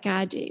struggle like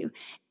I do.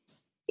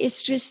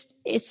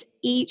 It's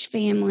each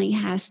family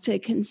has to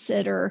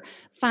consider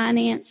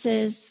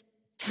finances,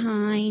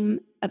 time,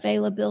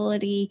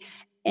 availability,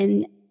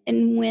 and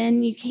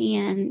when you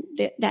can,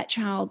 that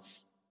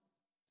child's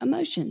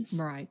emotions.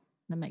 Right.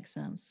 That makes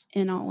sense.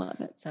 In all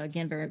of it. So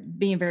again,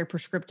 being very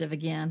prescriptive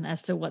again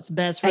as to what's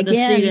best for the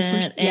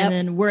student and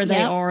then where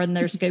they are in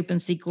their scope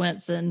and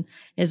sequence. And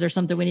is there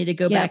something we need to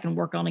go back and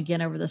work on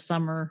again over the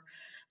summer?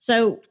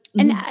 So,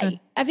 and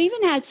I've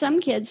even had some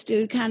kids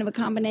do kind of a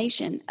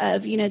combination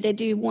of, they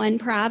do one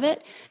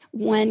private,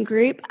 one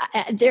group.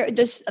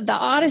 The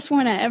oddest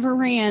one I ever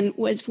ran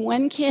was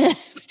one kid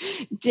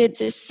did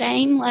the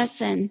same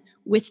lesson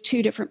with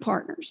two different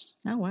partners.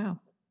 Oh, wow.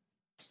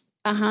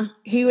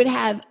 He would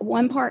have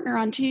one partner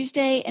on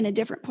Tuesday and a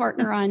different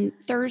partner on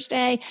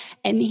Thursday,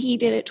 and he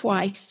did it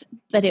twice,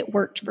 but it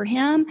worked for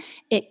him.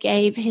 It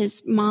gave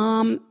his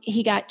mom,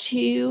 he got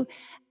 2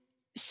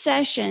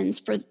 sessions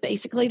for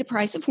basically the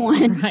price of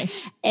one. Right.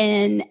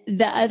 And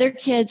the other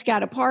kids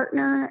got a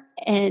partner,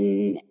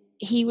 and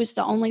he was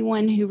the only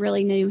one who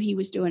really knew he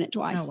was doing it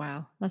twice. Oh,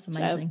 wow. That's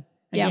amazing.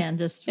 So, again,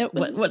 just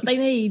what they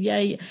need.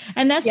 Yeah.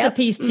 And that's the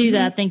piece too,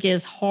 that I think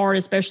is hard,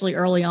 especially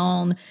early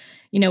on,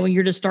 when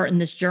you're just starting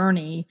this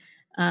journey,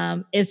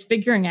 is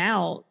figuring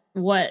out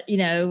what,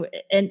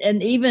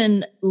 and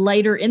even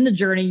later in the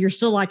journey, you're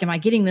still like, am I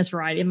getting this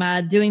right? Am I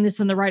doing this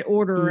in the right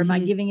order? Mm-hmm. Am I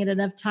giving it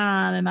enough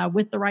time? Am I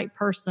with the right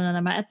person?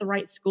 Am I at the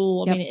right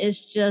school? I mean,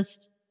 it's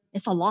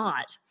a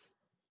lot.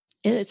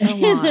 It's a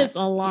lot. It's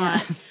a lot.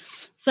 Yeah.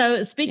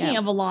 So speaking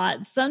of a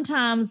lot,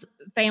 sometimes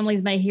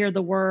families may hear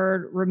the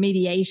word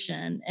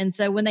remediation. And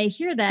so when they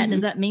hear that,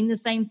 does that mean the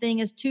same thing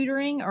as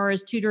tutoring, or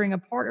is tutoring a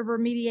part of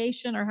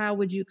remediation, or how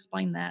would you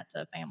explain that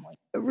to a family?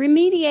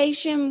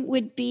 Remediation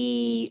would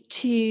be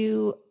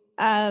to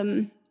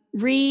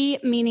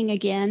meaning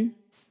again,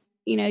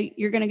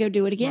 you're going to go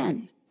do it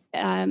again.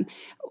 Right.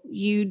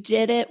 You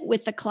did it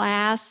with the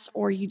class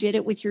or you did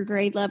it with your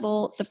grade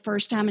level the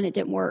first time and it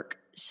didn't work.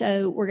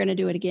 So we're going to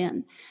do it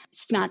again.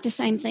 It's not the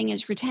same thing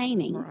as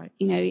retaining. Right.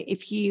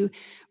 If you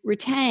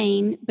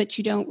retain, but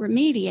you don't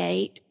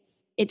remediate,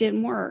 it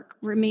didn't work.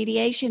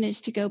 Remediation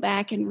is to go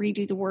back and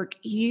redo the work,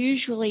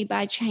 usually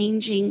by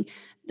changing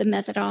the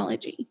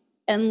methodology.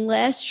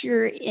 Unless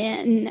you're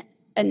in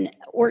an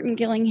Orton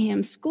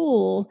Gillingham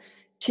school,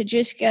 to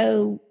just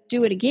go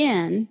do it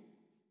again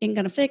ain't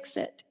going to fix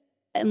it.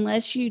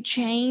 Unless you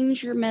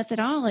change your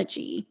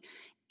methodology,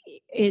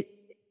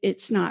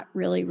 it's not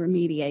really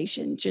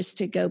remediation, just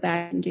to go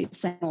back and do the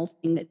same old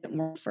thing that didn't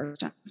work the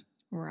first time.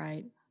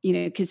 Right.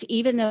 Because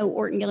even though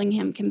Orton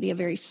Gillingham can be a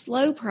very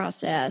slow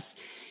process,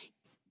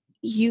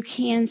 you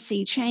can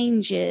see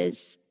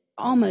changes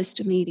almost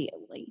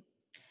immediately.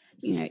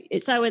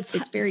 It's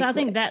very quick. I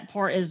think that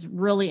part is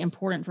really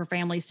important for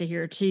families to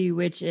hear too,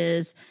 which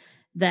is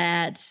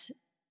that,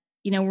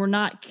 we're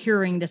not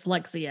curing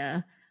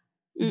dyslexia,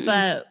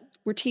 but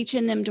we're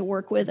teaching them to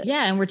work with it.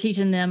 Yeah. And we're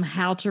teaching them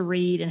how to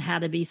read and how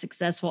to be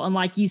successful. And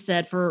like you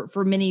said, for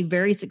many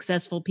very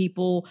successful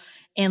people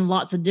in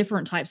lots of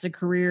different types of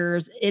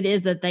careers, it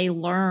is that they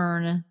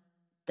learn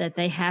that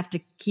they have to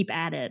keep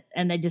at it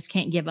and they just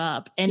can't give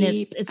up. And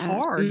it's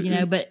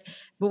hard, but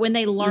when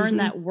they learn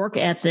that work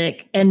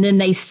ethic and then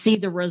they see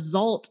the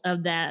result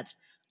of that,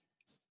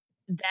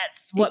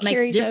 that's what makes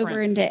carries difference.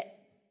 Over into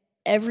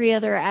every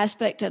other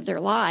aspect of their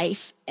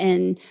life,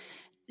 and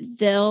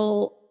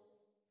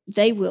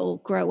they will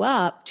grow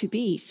up to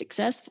be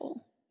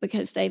successful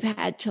because they've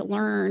had to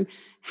learn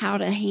how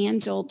to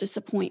handle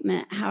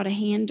disappointment, how to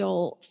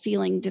handle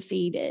feeling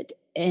defeated,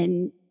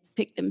 and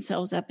pick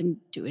themselves up and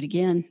do it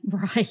again.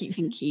 Right.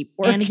 And keep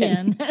working.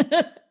 And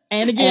again.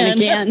 And again. And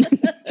again.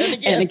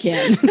 And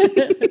again.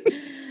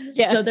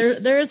 Yes. So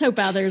there is hope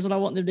out there is what I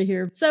want them to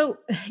hear. So,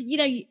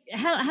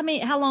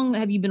 how long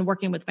have you been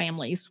working with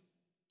families?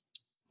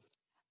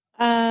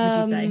 Would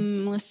you say?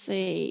 Let's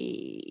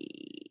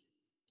see.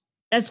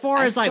 As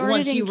far as like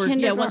once you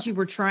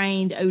were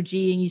trained OG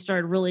and you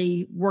started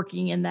really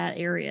working in that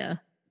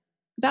area.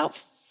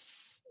 About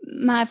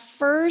my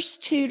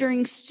first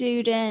tutoring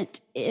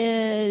student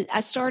I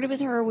started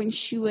with her when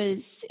she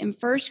was in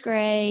first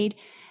grade.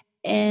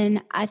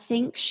 And I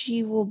think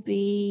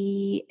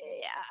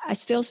I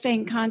still stay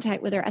in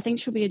contact with her. I think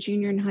she'll be a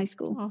junior in high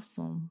school.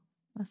 Awesome.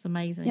 That's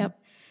amazing. Yep.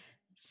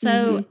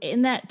 So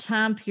in that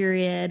time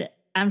period,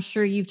 I'm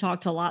sure you've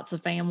talked to lots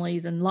of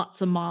families and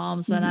lots of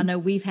moms. And I know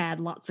we've had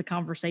lots of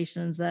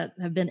conversations that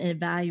have been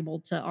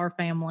invaluable to our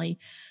family.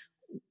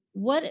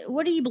 What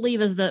do you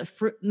believe is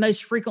the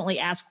most frequently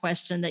asked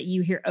question that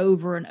you hear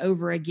over and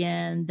over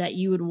again that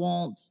you would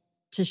want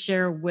to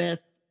share with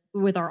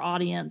our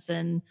audience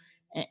and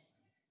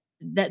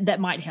that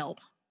might help?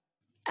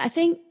 I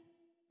think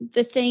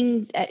the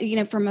thing,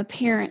 from a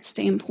parent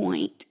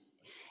standpoint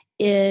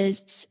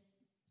is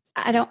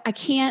I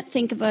can't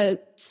think of a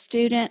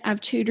student I've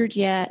tutored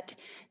yet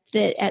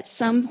that at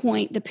some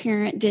point the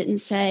parent didn't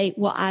say,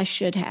 well, I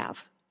should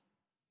have.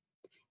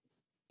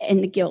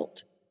 And the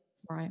guilt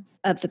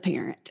of the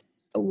parent.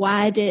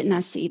 Why didn't I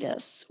see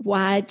this?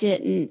 Why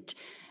didn't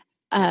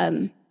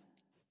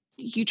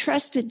you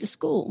trusted the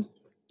school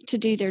to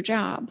do their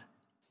job?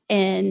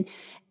 And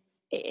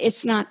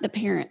it's not the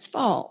parent's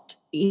fault.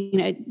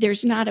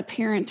 There's not a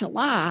parent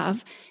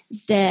alive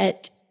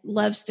that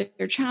loves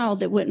their child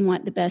that wouldn't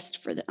want the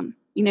best for them.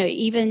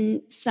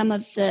 Even some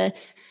of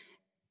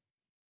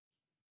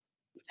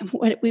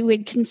what we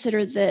would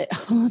consider they're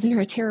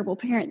a terrible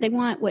parent. They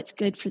want what's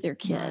good for their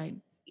kid. Right.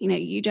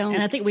 You don't.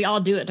 And I think we all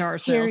do it to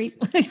ourselves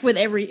with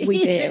every.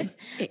 We do.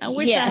 I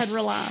wish I had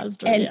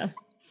realized.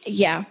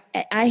 Yeah,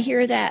 I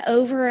hear that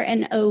over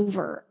and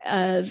over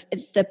of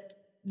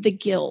the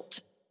guilt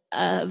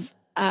of.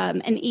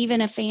 And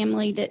even a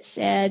family that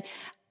said,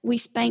 we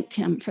spanked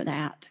him for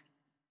that.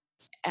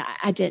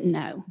 I didn't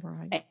know.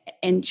 Right.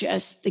 And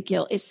just the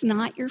guilt. It's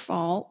not your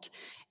fault.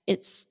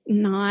 It's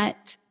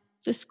not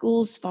the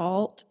school's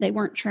fault. They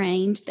weren't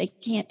trained. They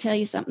can't tell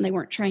you something they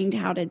weren't trained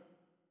how to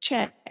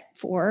check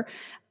for.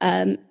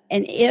 And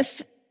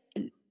if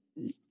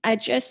I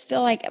just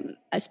feel like,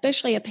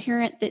 especially a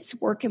parent that's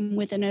working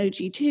with an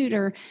OG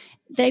tutor,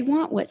 they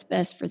want what's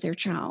best for their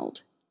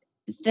child.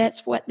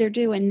 That's what they're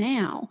doing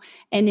now.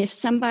 And if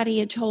somebody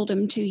had told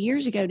them 2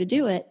 years ago to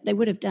do it, they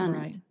would have done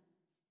it.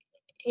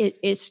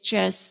 It's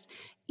just,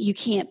 you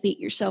can't beat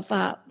yourself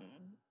up.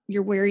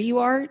 You're where you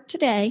are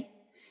today.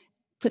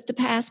 Put the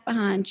past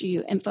behind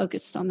you and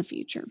focus on the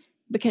future,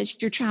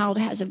 because your child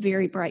has a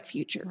very bright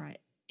future. Right.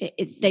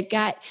 They've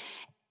got,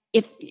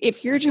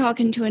 if you're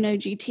talking to an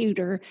OG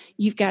tutor,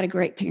 you've got a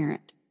great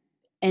parent,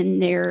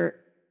 and they're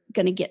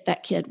going to get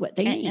that kid what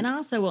they need. And I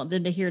also want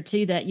them to hear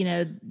too that,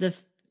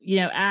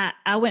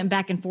 I went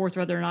back and forth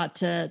whether or not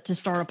to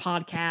start a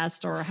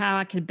podcast or how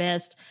I could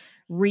best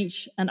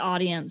reach an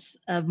audience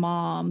of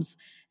moms,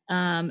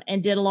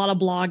 and did a lot of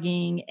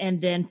blogging, and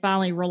then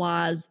finally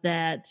realized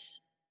that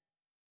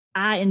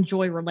I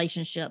enjoy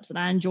relationships and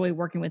I enjoy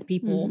working with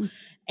people. Mm-hmm.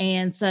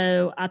 And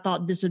so I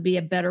thought this would be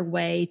a better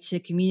way to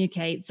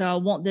communicate. So I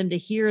want them to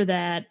hear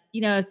that,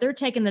 if they're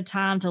taking the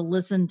time to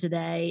listen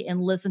today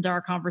and listen to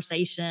our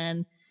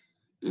conversation,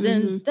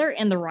 then they're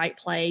in the right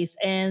place,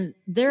 and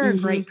they're a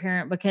great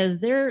parent because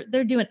they're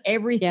doing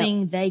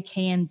everything they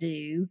can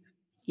do.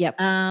 Yep.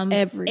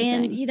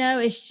 Everything.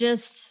 And it's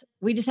just,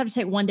 we just have to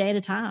take one day at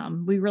a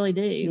time. We really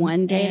do.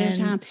 One day at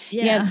a time.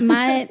 Yeah.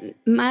 My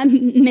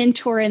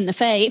mentor in the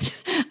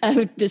faith of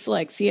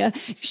dyslexia,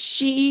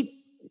 she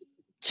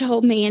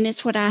told me, and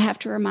it's what I have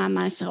to remind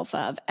myself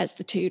of as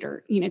the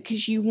tutor,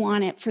 because you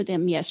want it for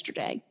them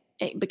yesterday,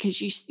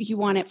 because you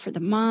want it for the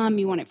mom,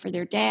 you want it for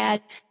their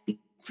dad,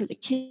 for the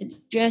kid,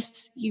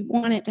 just you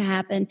want it to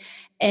happen.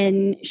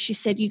 And she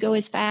said, you go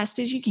as fast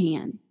as you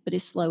can, but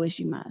as slow as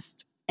you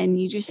must. And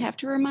you just have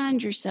to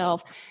remind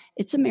yourself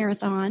it's a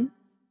marathon.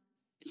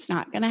 It's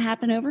not going to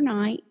happen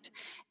overnight.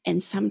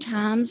 And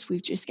sometimes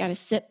we've just got to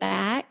sit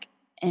back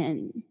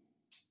and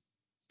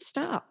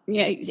stop.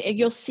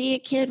 You'll see a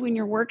kid when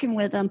you're working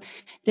with them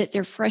that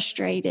they're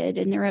frustrated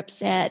and they're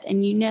upset.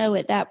 And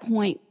at that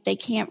point, they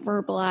can't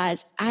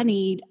verbalize, I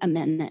need a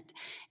minute.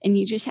 And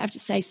you just have to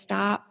say,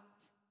 stop.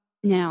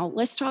 Now,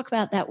 let's talk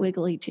about that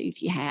wiggly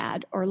tooth you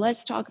had, or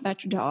let's talk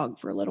about your dog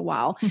for a little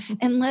while,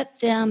 and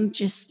let them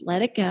just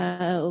let it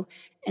go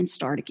and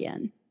start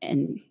again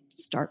and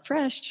start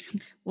fresh.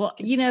 Well,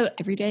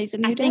 every day is a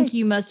new day. I think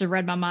you must have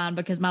read my mind,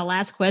 because my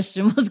last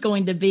question was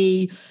going to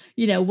be,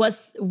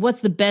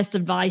 what's the best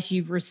advice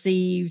you've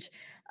received,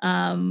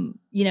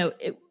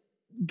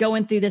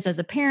 going through this as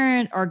a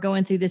parent or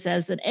going through this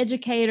as an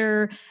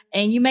educator.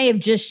 And you may have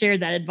just shared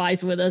that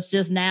advice with us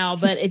just now,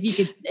 but if you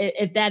could,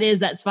 if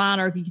that's fine.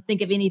 Or if you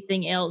think of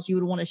anything else you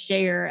would want to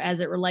share as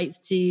it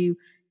relates to,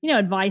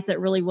 advice that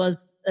really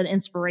was an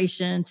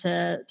inspiration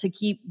to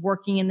keep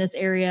working in this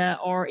area,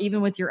 or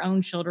even with your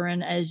own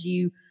children as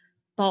you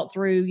thought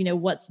through,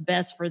 what's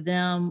best for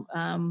them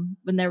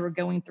when they were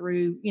going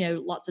through,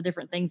 lots of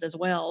different things as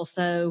well.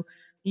 So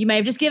you may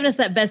have just given us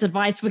that best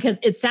advice because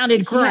it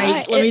sounded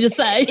great. Let me just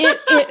say,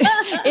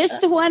 it's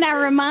the one I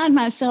remind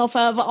myself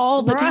of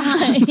all the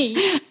time.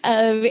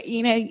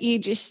 You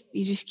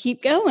just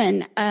keep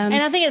going. And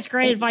I think it's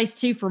great advice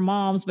too for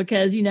moms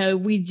because,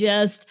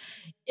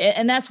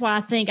 and that's why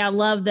I think I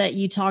love that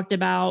you talked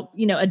about,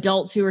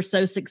 adults who are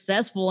so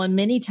successful, and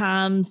many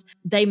times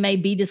they may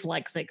be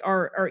dyslexic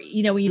or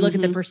when you look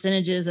at the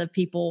percentages of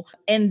people,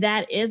 and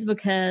that is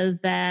because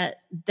that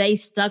they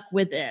stuck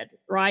with it,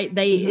 right?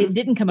 It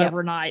didn't come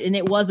overnight, and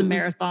it was a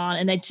marathon,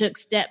 and they took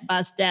step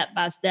by step.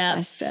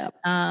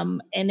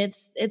 And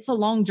it's a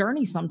long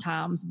journey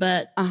sometimes,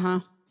 but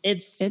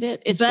it's but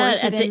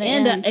at the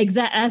end.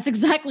 That's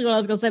exactly what I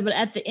was going to say. But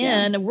at the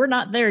end, we're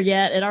not there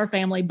yet at our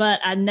family,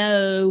 but I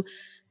know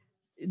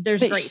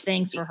there's great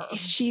things for her.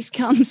 She's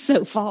come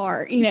so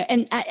far,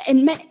 and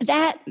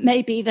that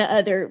may be the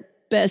other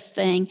best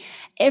thing.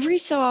 Every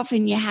so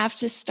often you have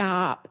to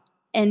stop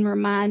and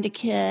remind a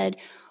kid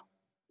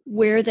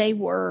where they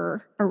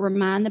were, or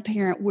remind the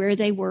parent where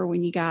they were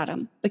when you got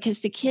them,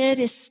 because the kid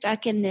is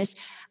stuck in this,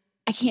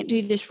 I can't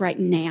do this right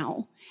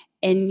now.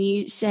 And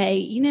you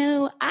say,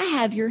 I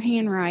have your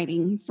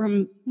handwriting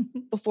from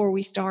before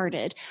we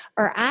started,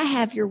 or I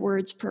have your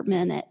words per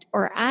minute,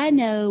 or I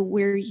know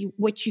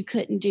what you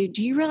couldn't do.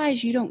 Do you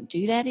realize you don't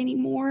do that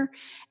anymore?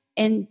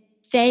 And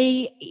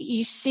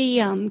you see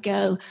them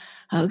go,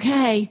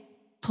 okay,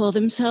 pull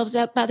themselves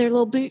up by their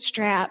little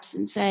bootstraps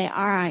and say,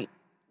 all right,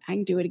 I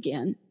can do it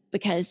again,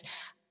 because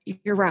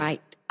you're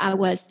right. I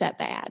was that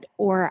bad,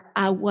 or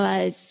I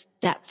was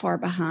that far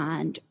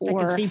behind,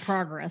 or I can see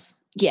progress.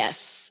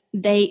 Yes,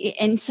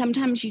 and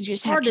sometimes you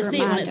just have to remind them.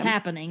 Hard to see when it's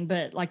happening,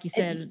 but like you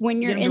said,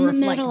 when you're in the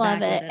middle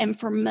of it, and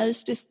for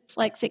most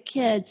dyslexic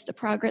kids, the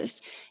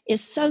progress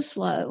is so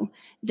slow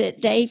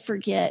that they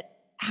forget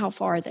how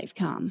far they've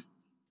come.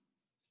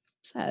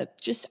 So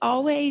just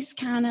always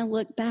kind of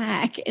look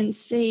back and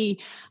see,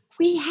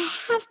 we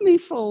have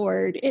moved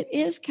forward. It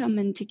is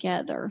coming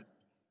together.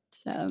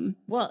 So,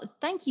 well,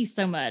 thank you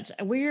so much.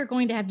 We're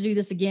going to have to do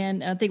this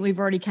again. I think we've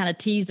already kind of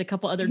teased a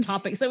couple other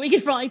topics that we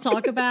could probably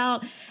talk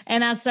about.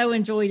 And I so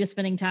enjoy just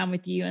spending time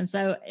with you. And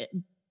so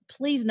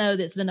please know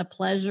that it's been a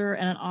pleasure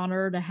and an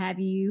honor to have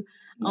you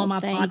on my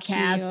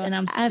podcast. You. And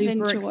I'm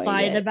super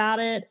excited about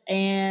it.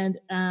 And,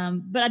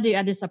 but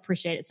I just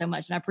appreciate it so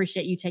much. And I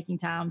appreciate you taking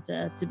time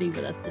to be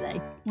with us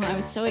today. Well, I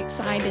was so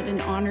excited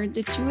and honored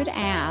that you would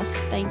ask.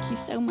 Thank you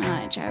so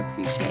much. I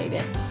appreciate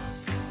it.